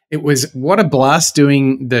innovators. It was what a blast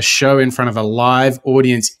doing the show in front of a live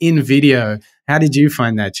audience in video. How did you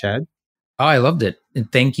find that, Chad? Oh, I loved it.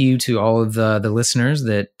 And thank you to all of the listeners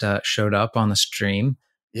that showed up on the stream.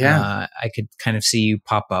 Yeah. I could kind of see you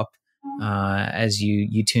pop up as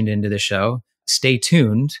you tuned into the show. Stay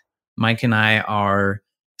tuned. Mike and I are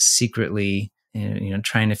secretly,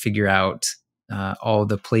 trying to figure out all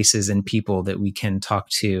the places and people that we can talk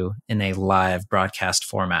to in a live broadcast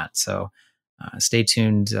format. So stay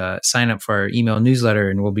tuned, sign up for our email newsletter,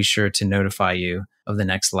 and we'll be sure to notify you of the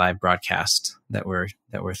next live broadcast that we're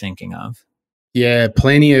thinking of. Yeah,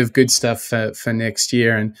 plenty of good stuff for next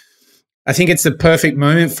year. And I think it's the perfect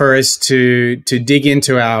moment for us to dig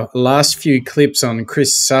into our last few clips on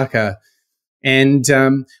Chris Sacca. And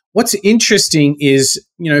what's interesting is,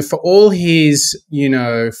 for all his,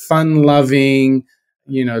 fun-loving,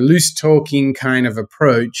 loose-talking kind of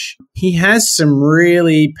approach, he has some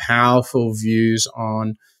really powerful views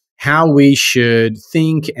on how we should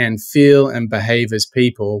think and feel and behave as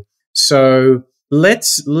people. So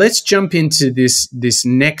let's jump into this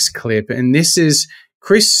next clip, and this is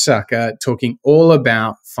Chris Sacca talking all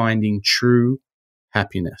about finding true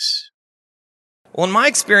happiness. Well, in my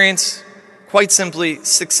experience, quite simply,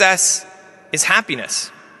 success is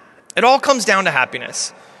happiness. It all comes down to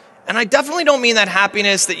happiness. And I definitely don't mean that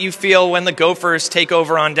happiness that you feel when the Gophers take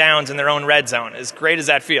over on downs in their own red zone, as great as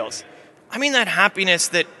that feels. I mean that happiness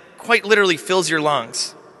that quite literally fills your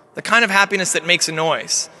lungs. The kind of happiness that makes a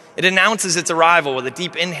noise. It announces its arrival with a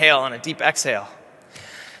deep inhale and a deep exhale.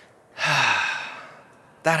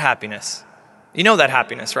 That happiness. You know that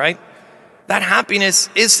happiness, right? That happiness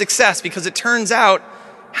is success, because it turns out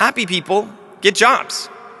happy people get jobs.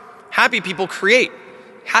 Happy people create.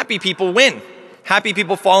 Happy people win. Happy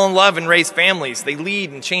people fall in love and raise families. They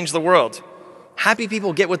lead and change the world. Happy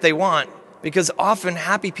people get what they want, because often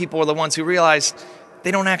happy people are the ones who realize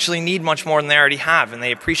they don't actually need much more than they already have, and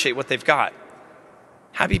they appreciate what they've got.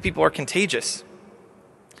 Happy people are contagious.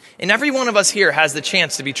 And every one of us here has the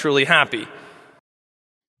chance to be truly happy.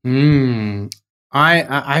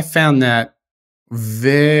 I found that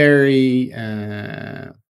very,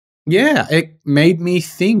 it made me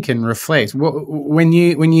think and reflect. When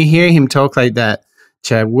you hear him talk like that,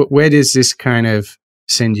 Chad, where does this kind of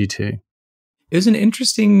send you to? It was an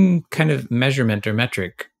interesting kind of measurement or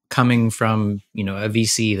metric coming from, a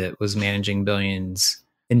VC that was managing billions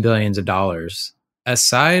and billions of dollars.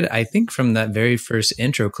 Aside, I think from that very first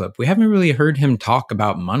intro clip, we haven't really heard him talk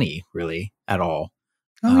about money really at all.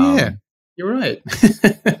 Oh, yeah. You're right.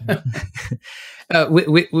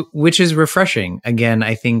 Which is refreshing. Again,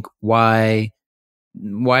 I think why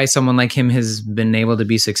someone like him has been able to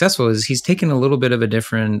be successful is he's taken a little bit of a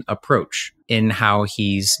different approach in how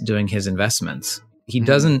he's doing his investments. He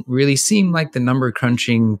doesn't really seem like the number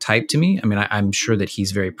crunching type to me. I mean, I'm sure that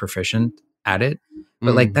he's very proficient at it,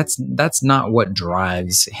 but like that's not what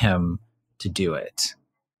drives him to do it.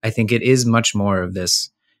 I think it is much more of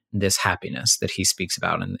this happiness that he speaks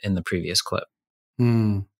about in the previous clip.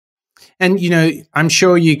 And I'm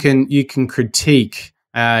sure you can critique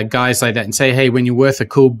guys like that and say, hey, when you're worth a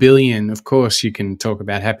cool billion, of course you can talk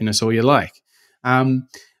about happiness all you like.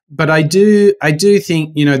 But I do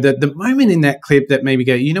think, that the moment in that clip that maybe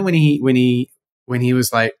go, when he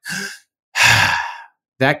was like,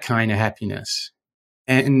 that kind of happiness.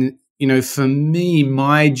 And, for me,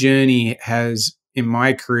 my journey in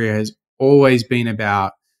my career has always been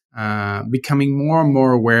about becoming more and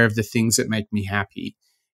more aware of the things that make me happy.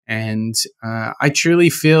 And I truly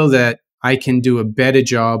feel that I can do a better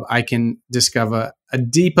job. I can discover a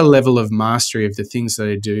deeper level of mastery of the things that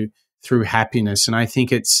I do through happiness. And I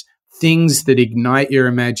think it's things that ignite your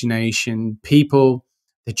imagination, people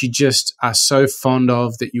that you just are so fond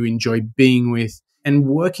of, that you enjoy being with, and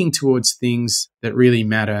working towards things that really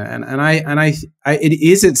matter. And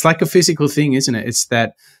it's like a physical thing, isn't it? It's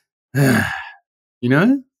that, you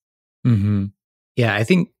know? Mm-hmm. Yeah, I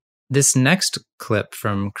think this next clip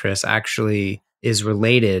from Chris actually is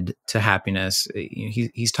related to happiness.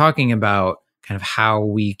 He's talking about kind of how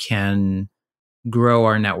we can grow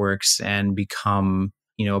our networks and become,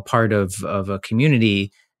 a part of a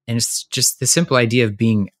community. And it's just the simple idea of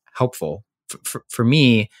being helpful. For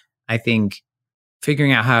me, I think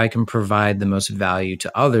figuring out how I can provide the most value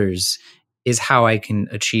to others is how I can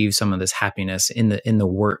achieve some of this happiness in the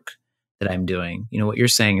work that I'm doing. What you're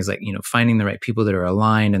saying is like, finding the right people that are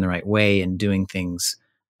aligned in the right way and doing things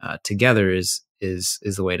together is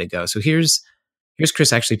the way to go. So here's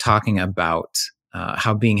Chris actually talking about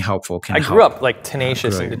how being helpful can help. I grew up like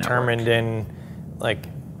tenacious and determined and like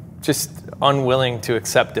just unwilling to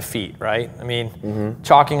accept defeat, right? I mean,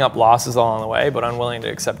 chalking up losses along the way, but unwilling to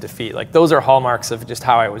accept defeat. Like those are hallmarks of just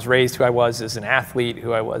how I was raised, who I was as an athlete,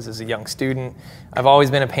 who I was as a young student. I've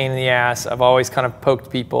always been a pain in the ass. I've always kind of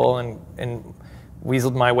poked people and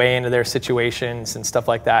weaseled my way into their situations and stuff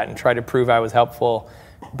like that and tried to prove I was helpful.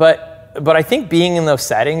 But I think being in those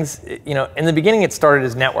settings, in the beginning it started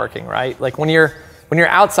as networking, right? Like when you're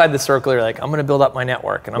outside the circle, you're like, I'm going to build up my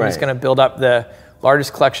network and I'm just going to build up the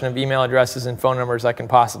largest collection of email addresses and phone numbers I can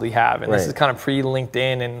possibly have. And this is kind of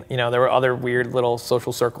pre-LinkedIn, and there were other weird little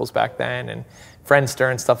social circles back then and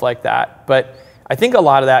Friendster and stuff like that. But I think a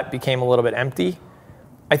lot of that became a little bit empty.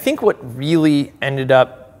 I think what really ended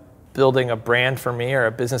up building a brand for me or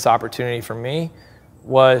a business opportunity for me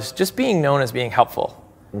was just being known as being helpful.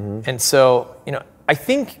 And so, I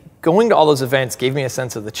think going to all those events gave me a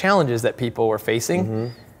sense of the challenges that people were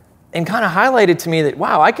facing and kind of highlighted to me that,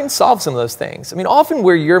 wow, I can solve some of those things. I mean, often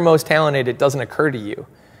where you're most talented, it doesn't occur to you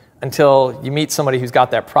until you meet somebody who's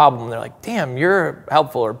got that problem. They're like, damn, you're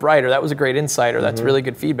helpful or bright, or that was a great insight, or that's really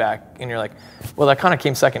good feedback. And you're like, well, that kind of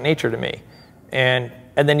came second nature to me. And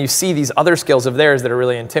then you see these other skills of theirs that are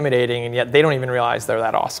really intimidating, and yet they don't even realize they're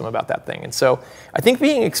that awesome about that thing. And so I think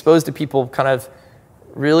being exposed to people kind of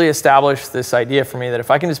really established this idea for me that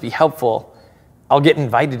if I can just be helpful, I'll get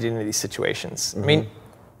invited into these situations. I mean,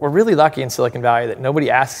 we're really lucky in Silicon Valley that nobody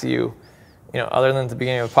asks you, other than at the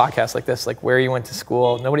beginning of a podcast like this, like where you went to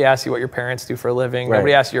school. Nobody asks you what your parents do for a living.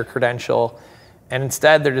 Nobody asks you your credential. And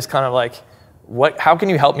instead, they're just kind of like, how can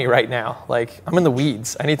you help me right now? Like, I'm in the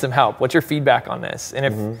weeds. I need some help. What's your feedback on this? And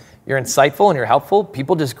if you're insightful and you're helpful,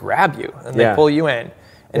 people just grab you and they pull you in.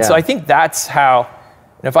 And so I think that's how,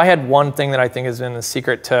 if I had one thing that I think has been the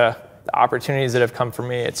secret to the opportunities that have come for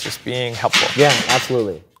me, it's just being helpful. Yeah,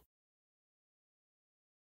 absolutely.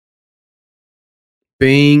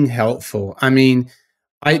 Being helpful. I mean,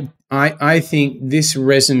 I think this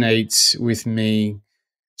resonates with me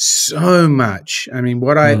so much. I mean,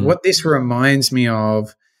 what this reminds me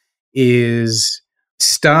of is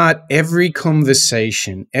start every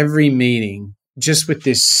conversation, every meeting, just with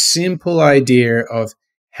this simple idea of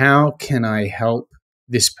how can I help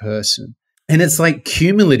this person? And it's like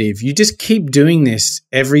cumulative. You just keep doing this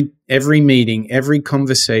every meeting, every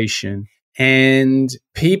conversation, and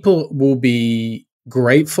people will be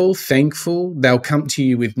grateful, thankful. They'll come to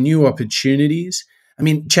you with new opportunities. I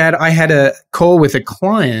mean, Chad, I had a call with a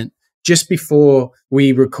client just before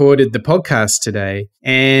we recorded the podcast today,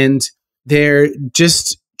 and they're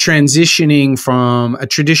just transitioning from a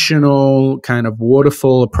traditional kind of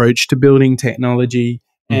waterfall approach to building technology.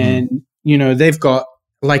 And, they've got,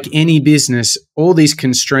 like any business, all these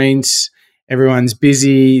constraints. Everyone's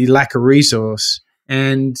busy, lack of resource.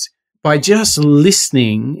 And by just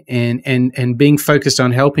listening and being focused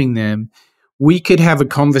on helping them, we could have a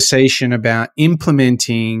conversation about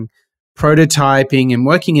implementing, prototyping, and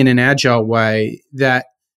working in an agile way that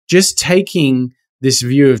just taking this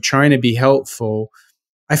view of trying to be helpful,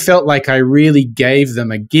 I felt like I really gave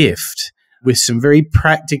them a gift with some very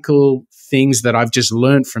practical things that I've just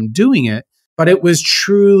learned from doing it. But it was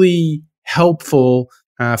truly helpful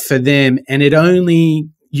for them. And it only,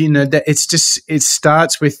 that it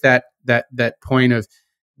starts with that point of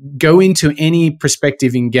go into any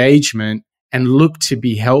prospective engagement and look to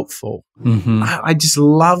be helpful. I just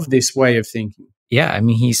love this way of thinking. Yeah. I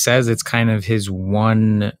mean, he says it's kind of his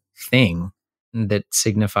one thing that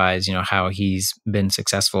signifies, how he's been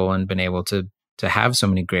successful and been able to have so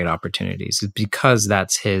many great opportunities, because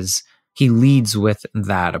he leads with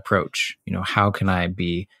that approach. How can I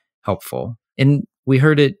be helpful? And we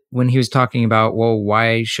heard it when he was talking about, well,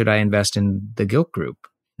 why should I invest in the Gilt Group?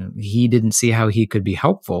 He didn't see how he could be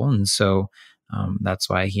helpful. And so that's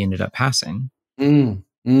why he ended up passing. And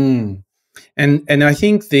I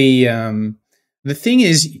think the thing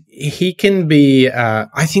is, he can be,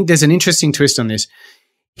 I think there's an interesting twist on this.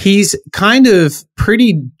 He's kind of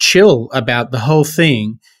pretty chill about the whole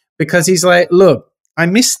thing because he's like, look, I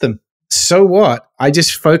missed them. So what? I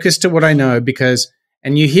just focus to what I know because,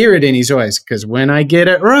 and you hear it in his voice, because when I get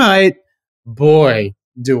it right, boy,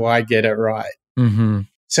 do I get it right. Mm-hmm.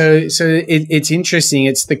 So it's interesting.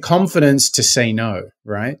 It's the confidence to say no,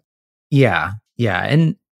 right? Yeah. Yeah.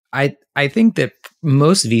 And I think that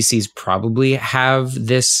most VCs probably have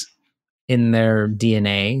this in their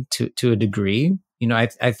DNA to a degree.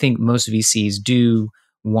 I think most VCs do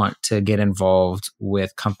want to get involved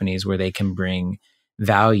with companies where they can bring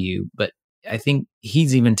value, but I think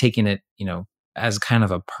he's even taking it, as kind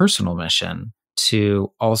of a personal mission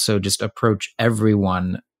to also just approach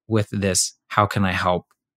everyone with this, how can I help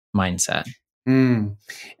mindset. And,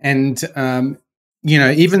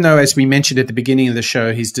 even though, as we mentioned at the beginning of the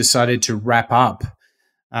show, he's decided to wrap up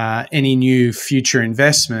any new future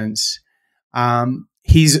investments,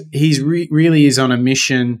 he's really is on a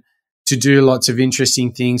mission to do lots of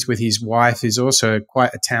interesting things with his wife, who's also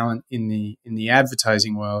quite a talent in the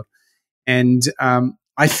advertising world. And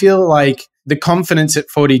I feel like the confidence at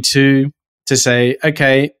 42 to say,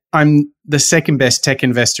 okay, I'm the second best tech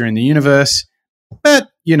investor in the universe, but,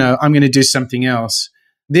 I'm going to do something else.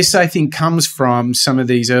 This, I think, comes from some of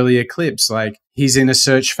these earlier clips, like he's in a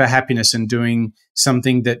search for happiness and doing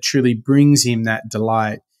something that truly brings him that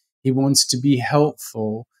delight. He wants to be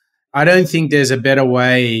helpful. I don't think there's a better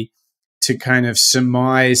way to kind of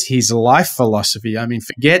surmise his life philosophy. I mean,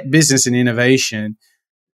 forget business and innovation.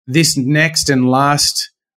 This next and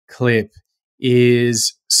last clip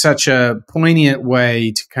is such a poignant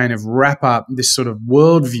way to kind of wrap up this sort of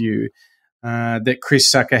worldview that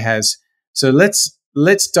Chris Sacca has. So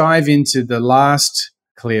let's dive into the last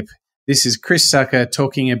clip. This is Chris Sacca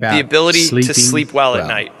talking about the ability to sleep well at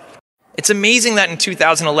night. It's amazing that in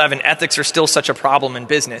 2011, ethics are still such a problem in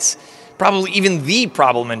business, probably even the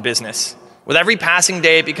problem in business. With every passing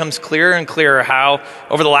day, it becomes clearer and clearer how,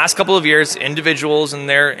 over the last couple of years, individuals and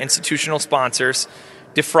their institutional sponsors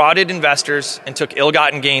defrauded investors and took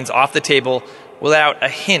ill-gotten gains off the table without a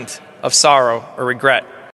hint of sorrow or regret.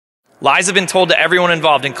 Lies have been told to everyone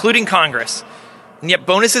involved, including Congress, and yet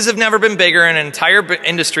bonuses have never been bigger and an entire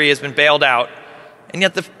industry has been bailed out. And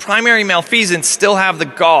yet the primary malfeasants still have the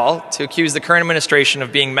gall to accuse the current administration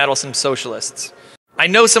of being meddlesome socialists. I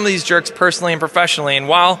know some of these jerks personally and professionally, and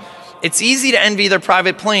while it's easy to envy their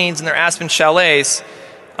private planes and their Aspen chalets,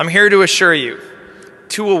 I'm here to assure you,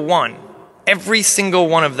 201, every single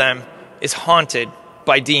one of them is haunted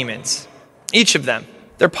by demons. Each of them.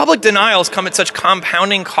 Their public denials come at such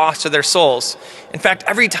compounding cost to their souls. In fact,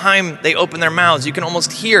 every time they open their mouths, you can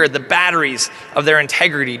almost hear the batteries of their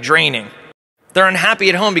integrity draining. They're unhappy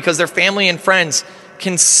at home because their family and friends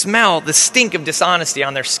can smell the stink of dishonesty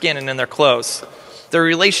on their skin and in their clothes. Their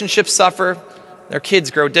relationships suffer, their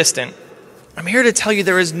kids grow distant. I'm here to tell you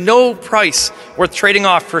there is no price worth trading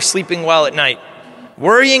off for sleeping well at night.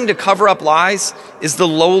 Worrying to cover up lies is the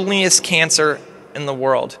loneliest cancer in the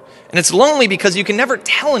world. And it's lonely because you can never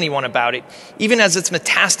tell anyone about it, even as it's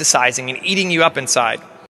metastasizing and eating you up inside.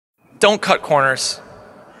 Don't cut corners.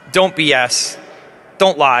 Don't BS.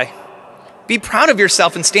 Don't lie. Be proud of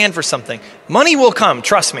yourself and stand for something. Money will come,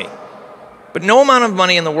 trust me. But no amount of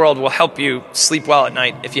money in the world will help you sleep well at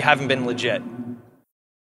night if you haven't been legit.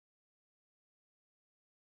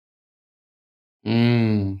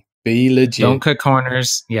 Be legit. Don't cut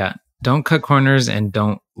corners. Yeah. Don't cut corners and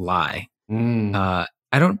don't lie. I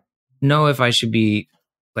don't know if I should be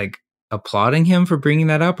like applauding him for bringing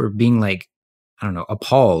that up or being like, I don't know,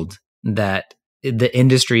 appalled that the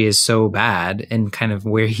industry is so bad and kind of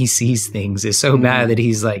where he sees things is so bad that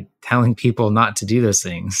he's like telling people not to do those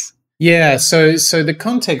things. Yeah. So the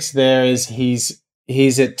context there is he's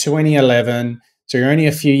at 2011. So you're only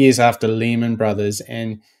a few years after Lehman Brothers.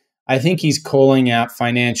 And I think he's calling out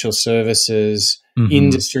financial services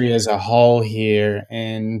industry as a whole here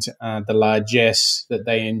and the largesse that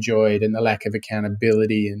they enjoyed and the lack of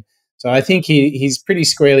accountability. And so I think he's pretty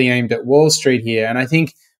squarely aimed at Wall Street here. And I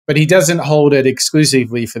think, but he doesn't hold it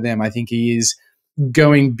exclusively for them. I think he is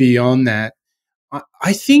going beyond that.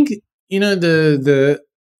 I think, the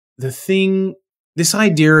thing, this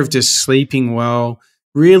idea of just sleeping well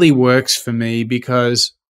really works for me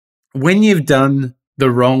because when you've done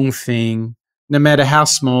the wrong thing, no matter how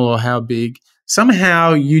small or how big,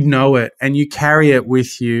 somehow you know it and you carry it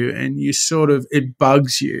with you and you it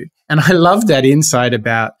bugs you. And I love that insight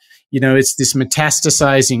about, it's this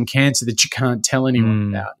metastasizing cancer that you can't tell anyone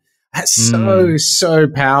about. That's so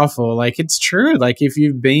powerful. Like, it's true. Like, if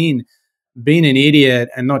you've been an idiot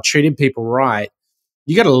and not treated people right,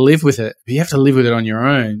 you got to live with it. You have to live with it on your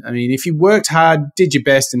own. I mean, if you worked hard, did your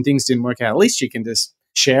best, and things didn't work out, at least you can just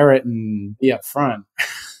share it and be upfront.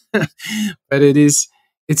 But it's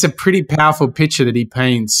a pretty powerful picture that he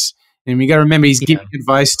paints. And we got to remember, he's giving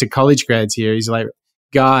advice to college grads here. He's like,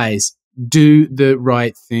 guys, do the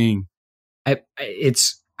right thing.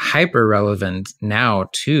 It's hyper relevant now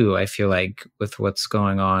too. I feel like with what's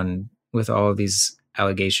going on with all of these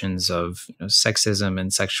allegations of sexism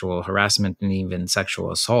and sexual harassment and even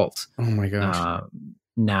sexual assault. Oh my gosh.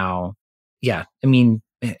 Now, I mean,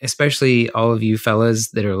 especially all of you fellas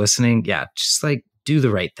that are listening, just like do the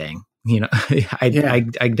right thing.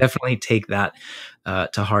 I definitely take that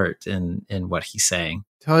to heart in what he's saying.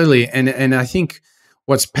 Totally. And I think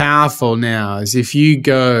what's powerful now is if you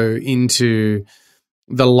go into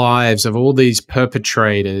the lives of all these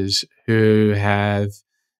perpetrators who have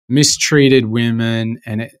mistreated women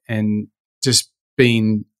and just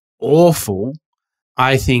been awful,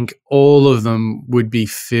 I think all of them would be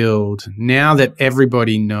filled now that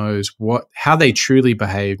everybody knows how they truly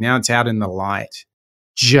behave. Now it's out in the light,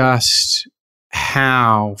 just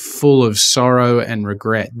how full of sorrow and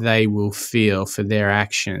regret they will feel for their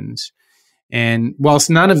actions. And whilst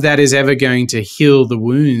none of that is ever going to heal the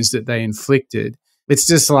wounds that they inflicted, it's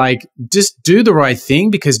just like, just do the right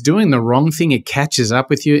thing, because doing the wrong thing, it catches up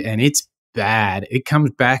with you and it's bad. It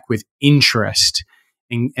comes back with interest.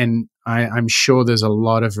 And I'm sure there's a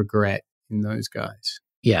lot of regret in those guys.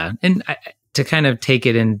 Yeah. And to kind of take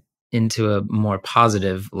it into a more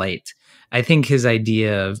positive light, I think his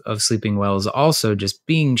idea of sleeping well is also just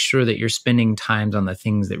being sure that you're spending time on the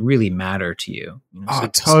things that really matter to you. So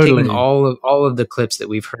totally. Taking all of the clips that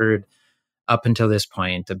we've heard up until this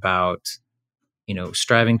point about,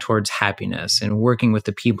 striving towards happiness and working with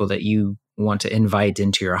the people that you want to invite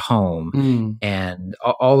into your home, and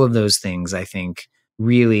all of those things, I think,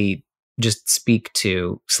 really just speak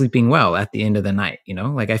to sleeping well at the end of the night.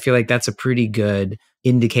 Like, I feel like that's a pretty good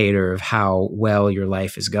indicator of how well your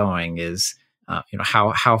life is going, is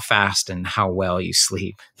how fast and how well you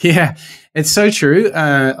sleep. Yeah, it's so true.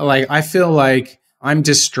 Like, I feel like I'm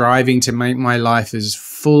just striving to make my life as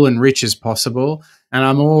full and rich as possible, and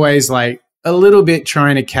I'm always like a little bit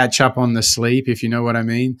trying to catch up on the sleep, if you know what I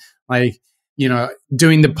mean. Like,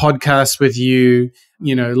 doing the podcast with you,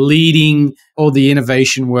 leading all the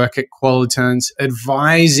innovation work at Qualitance,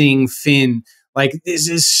 advising Finn. Like, this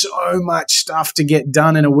is so much stuff to get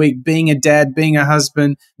done in a week. Being a dad, being a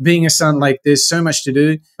husband, being a son, like, there's so much to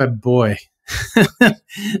do. But boy,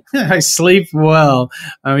 I sleep well.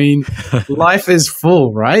 I mean, life is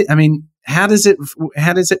full, right? I mean, how does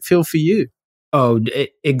it feel for you? Oh,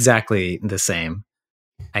 exactly the same.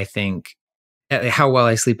 I think how well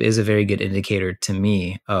I sleep is a very good indicator to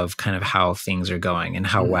me of kind of how things are going and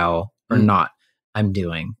how well or not I'm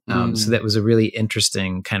doing. So that was a really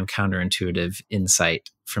interesting kind of counterintuitive insight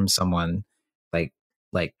from someone like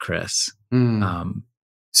Chris.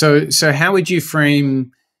 So how would you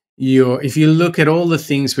frame if you look at all the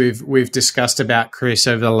things we've discussed about Chris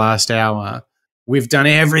over the last hour? We've done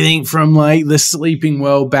everything from like the sleeping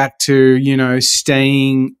well back to,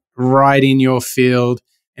 staying right in your field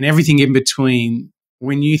and everything in between.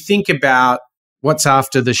 When you think about what's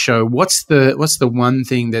after the show, what's the one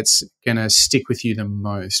thing that's going to stick with you the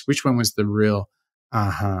most? Which one was the real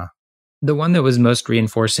aha? The one that was most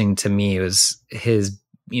reinforcing to me was his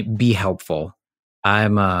be helpful.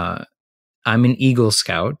 I'm an Eagle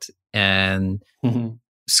Scout, and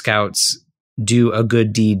Scouts do a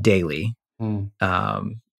good deed daily.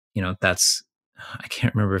 That's, I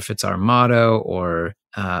can't remember if it's our motto or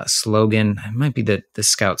slogan. It might be the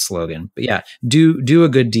Scout slogan, but yeah, do a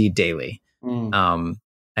good deed daily.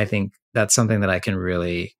 I think that's something that I can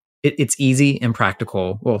really, it's easy and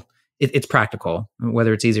practical. Well, it's practical.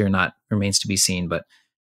 Whether it's easy or not remains to be seen, but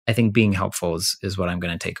I think being helpful is what I'm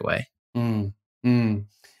going to take away.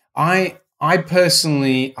 I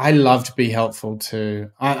personally, I love to be helpful too.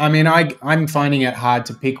 I'm finding it hard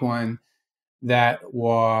to pick one that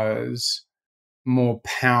was more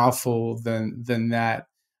powerful than that.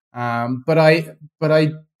 But I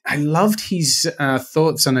loved his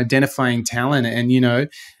thoughts on identifying talent, and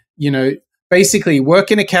basically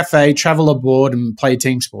work in a cafe, travel abroad, and play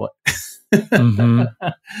team sport.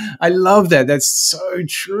 I love that. That's so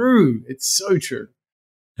true. It's so true.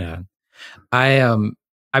 Yeah,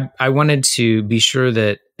 I wanted to be sure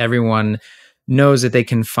that everyone knows that they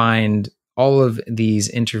can find all of these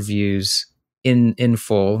interviews in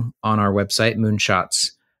full on our website,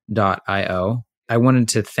 I wanted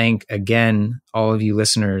to thank again all of you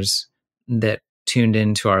listeners that tuned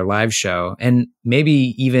into our live show, and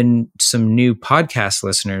maybe even some new podcast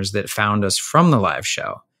listeners that found us from the live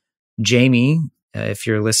show. Jamie, if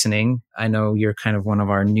you're listening, I know you're kind of one of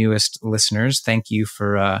our newest listeners. Thank you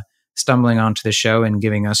for stumbling onto the show and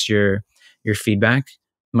giving us your feedback.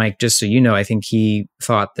 Mike, just so you know, I think he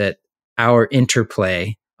thought that our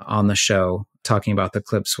interplay on the show talking about the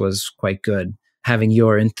clips was quite good. Having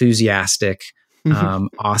your enthusiastic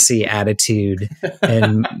Aussie attitude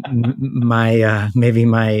and my maybe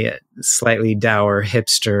my slightly dour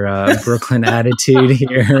hipster Brooklyn attitude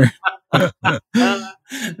here.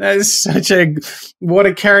 That is what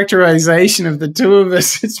a characterization of the two of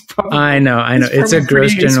us. It's probably, I know. It's a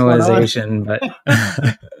gross generalization, but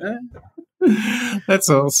that's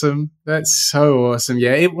awesome. That's so awesome.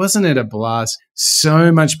 Yeah, wasn't it a blast?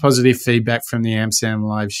 So much positive feedback from the Amsterdam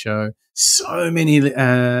live show. So many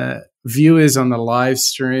viewers on the live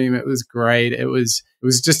stream. It was great. It was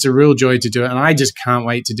just a real joy to do it, and I just can't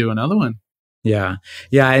wait to do another one. Yeah.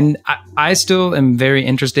 And I still am very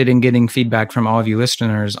interested in getting feedback from all of you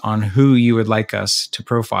listeners on who you would like us to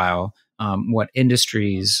profile, what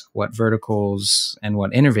industries, what verticals, and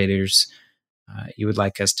what innovators you would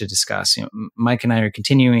like us to discuss. Mike and I are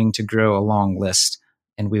continuing to grow a long list,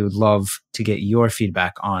 and we would love to get your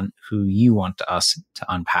feedback on who you want us to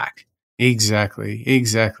unpack. Exactly.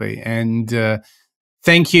 And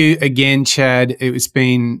thank you again, Chad. It's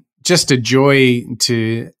been just a joy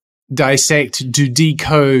to dissect, to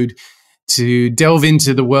decode, to delve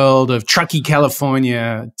into the world of Truckee,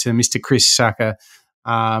 California, to Mr. Chris Sacca.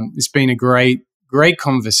 It's been a great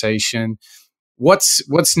conversation.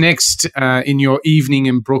 What's next in your evening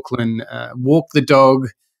in Brooklyn? Walk the dog,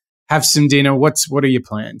 have some dinner. What are your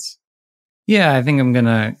plans? Yeah, I think I'm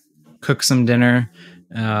gonna cook some dinner.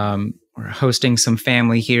 We're hosting some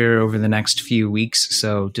family here over the next few weeks,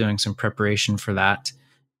 so doing some preparation for that.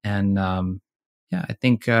 And I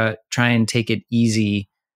think try and take it easy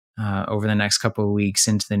over the next couple of weeks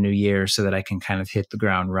into the new year so that I can kind of hit the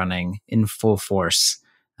ground running in full force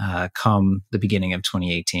come the beginning of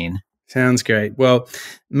 2018. Sounds great. Well,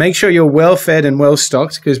 make sure you're well fed and well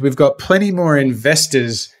stocked, because we've got plenty more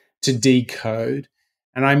investors to decode.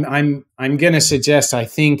 And I'm going to suggest, I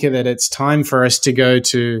think that it's time for us to go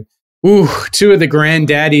to two of the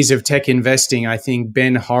granddaddies of tech investing. I think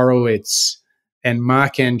Ben Horowitz and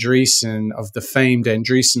Mark Andreessen of the famed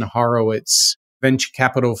Andreessen Horowitz venture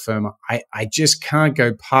capital firm. I just can't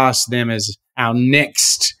go past them as our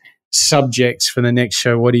next subjects for the next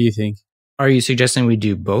show. What do you think? Are you suggesting we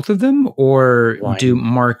do both of them, or do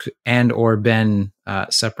Mark and or Ben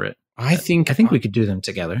separate? I think we could do them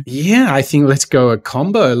together. Yeah, I think let's go a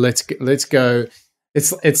combo. Let's go.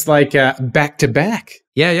 It's like back to back.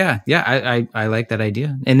 Yeah. I like that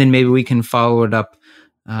idea. And then maybe we can follow it up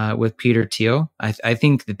with Peter Thiel. I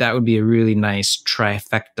think that would be a really nice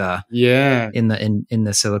trifecta. Yeah. In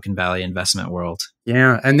the Silicon Valley investment world.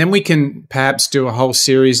 Yeah, and then we can perhaps do a whole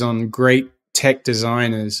series on great tech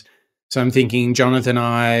designers. So I'm thinking Jonathan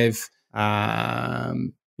Ive,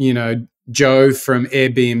 Joe from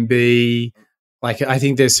Airbnb. Like, I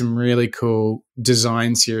think there's some really cool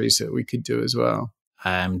design series that we could do as well.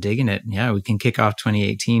 I'm digging it. Yeah, we can kick off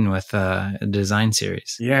 2018 with a design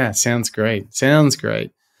series. Yeah, sounds great.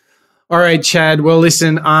 All right, Chad. Well,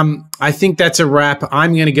 listen, I think that's a wrap.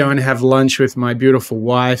 I'm going to go and have lunch with my beautiful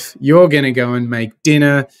wife. You're going to go and make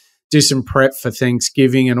dinner, do some prep for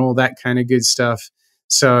Thanksgiving and all that kind of good stuff.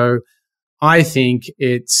 So I think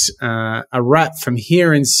it's a wrap from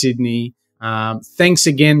here in Sydney. Thanks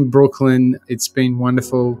again, Brooklyn. It's been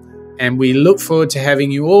wonderful. And we look forward to having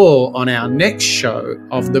you all on our next show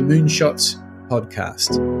of the Moonshots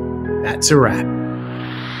podcast. That's a wrap.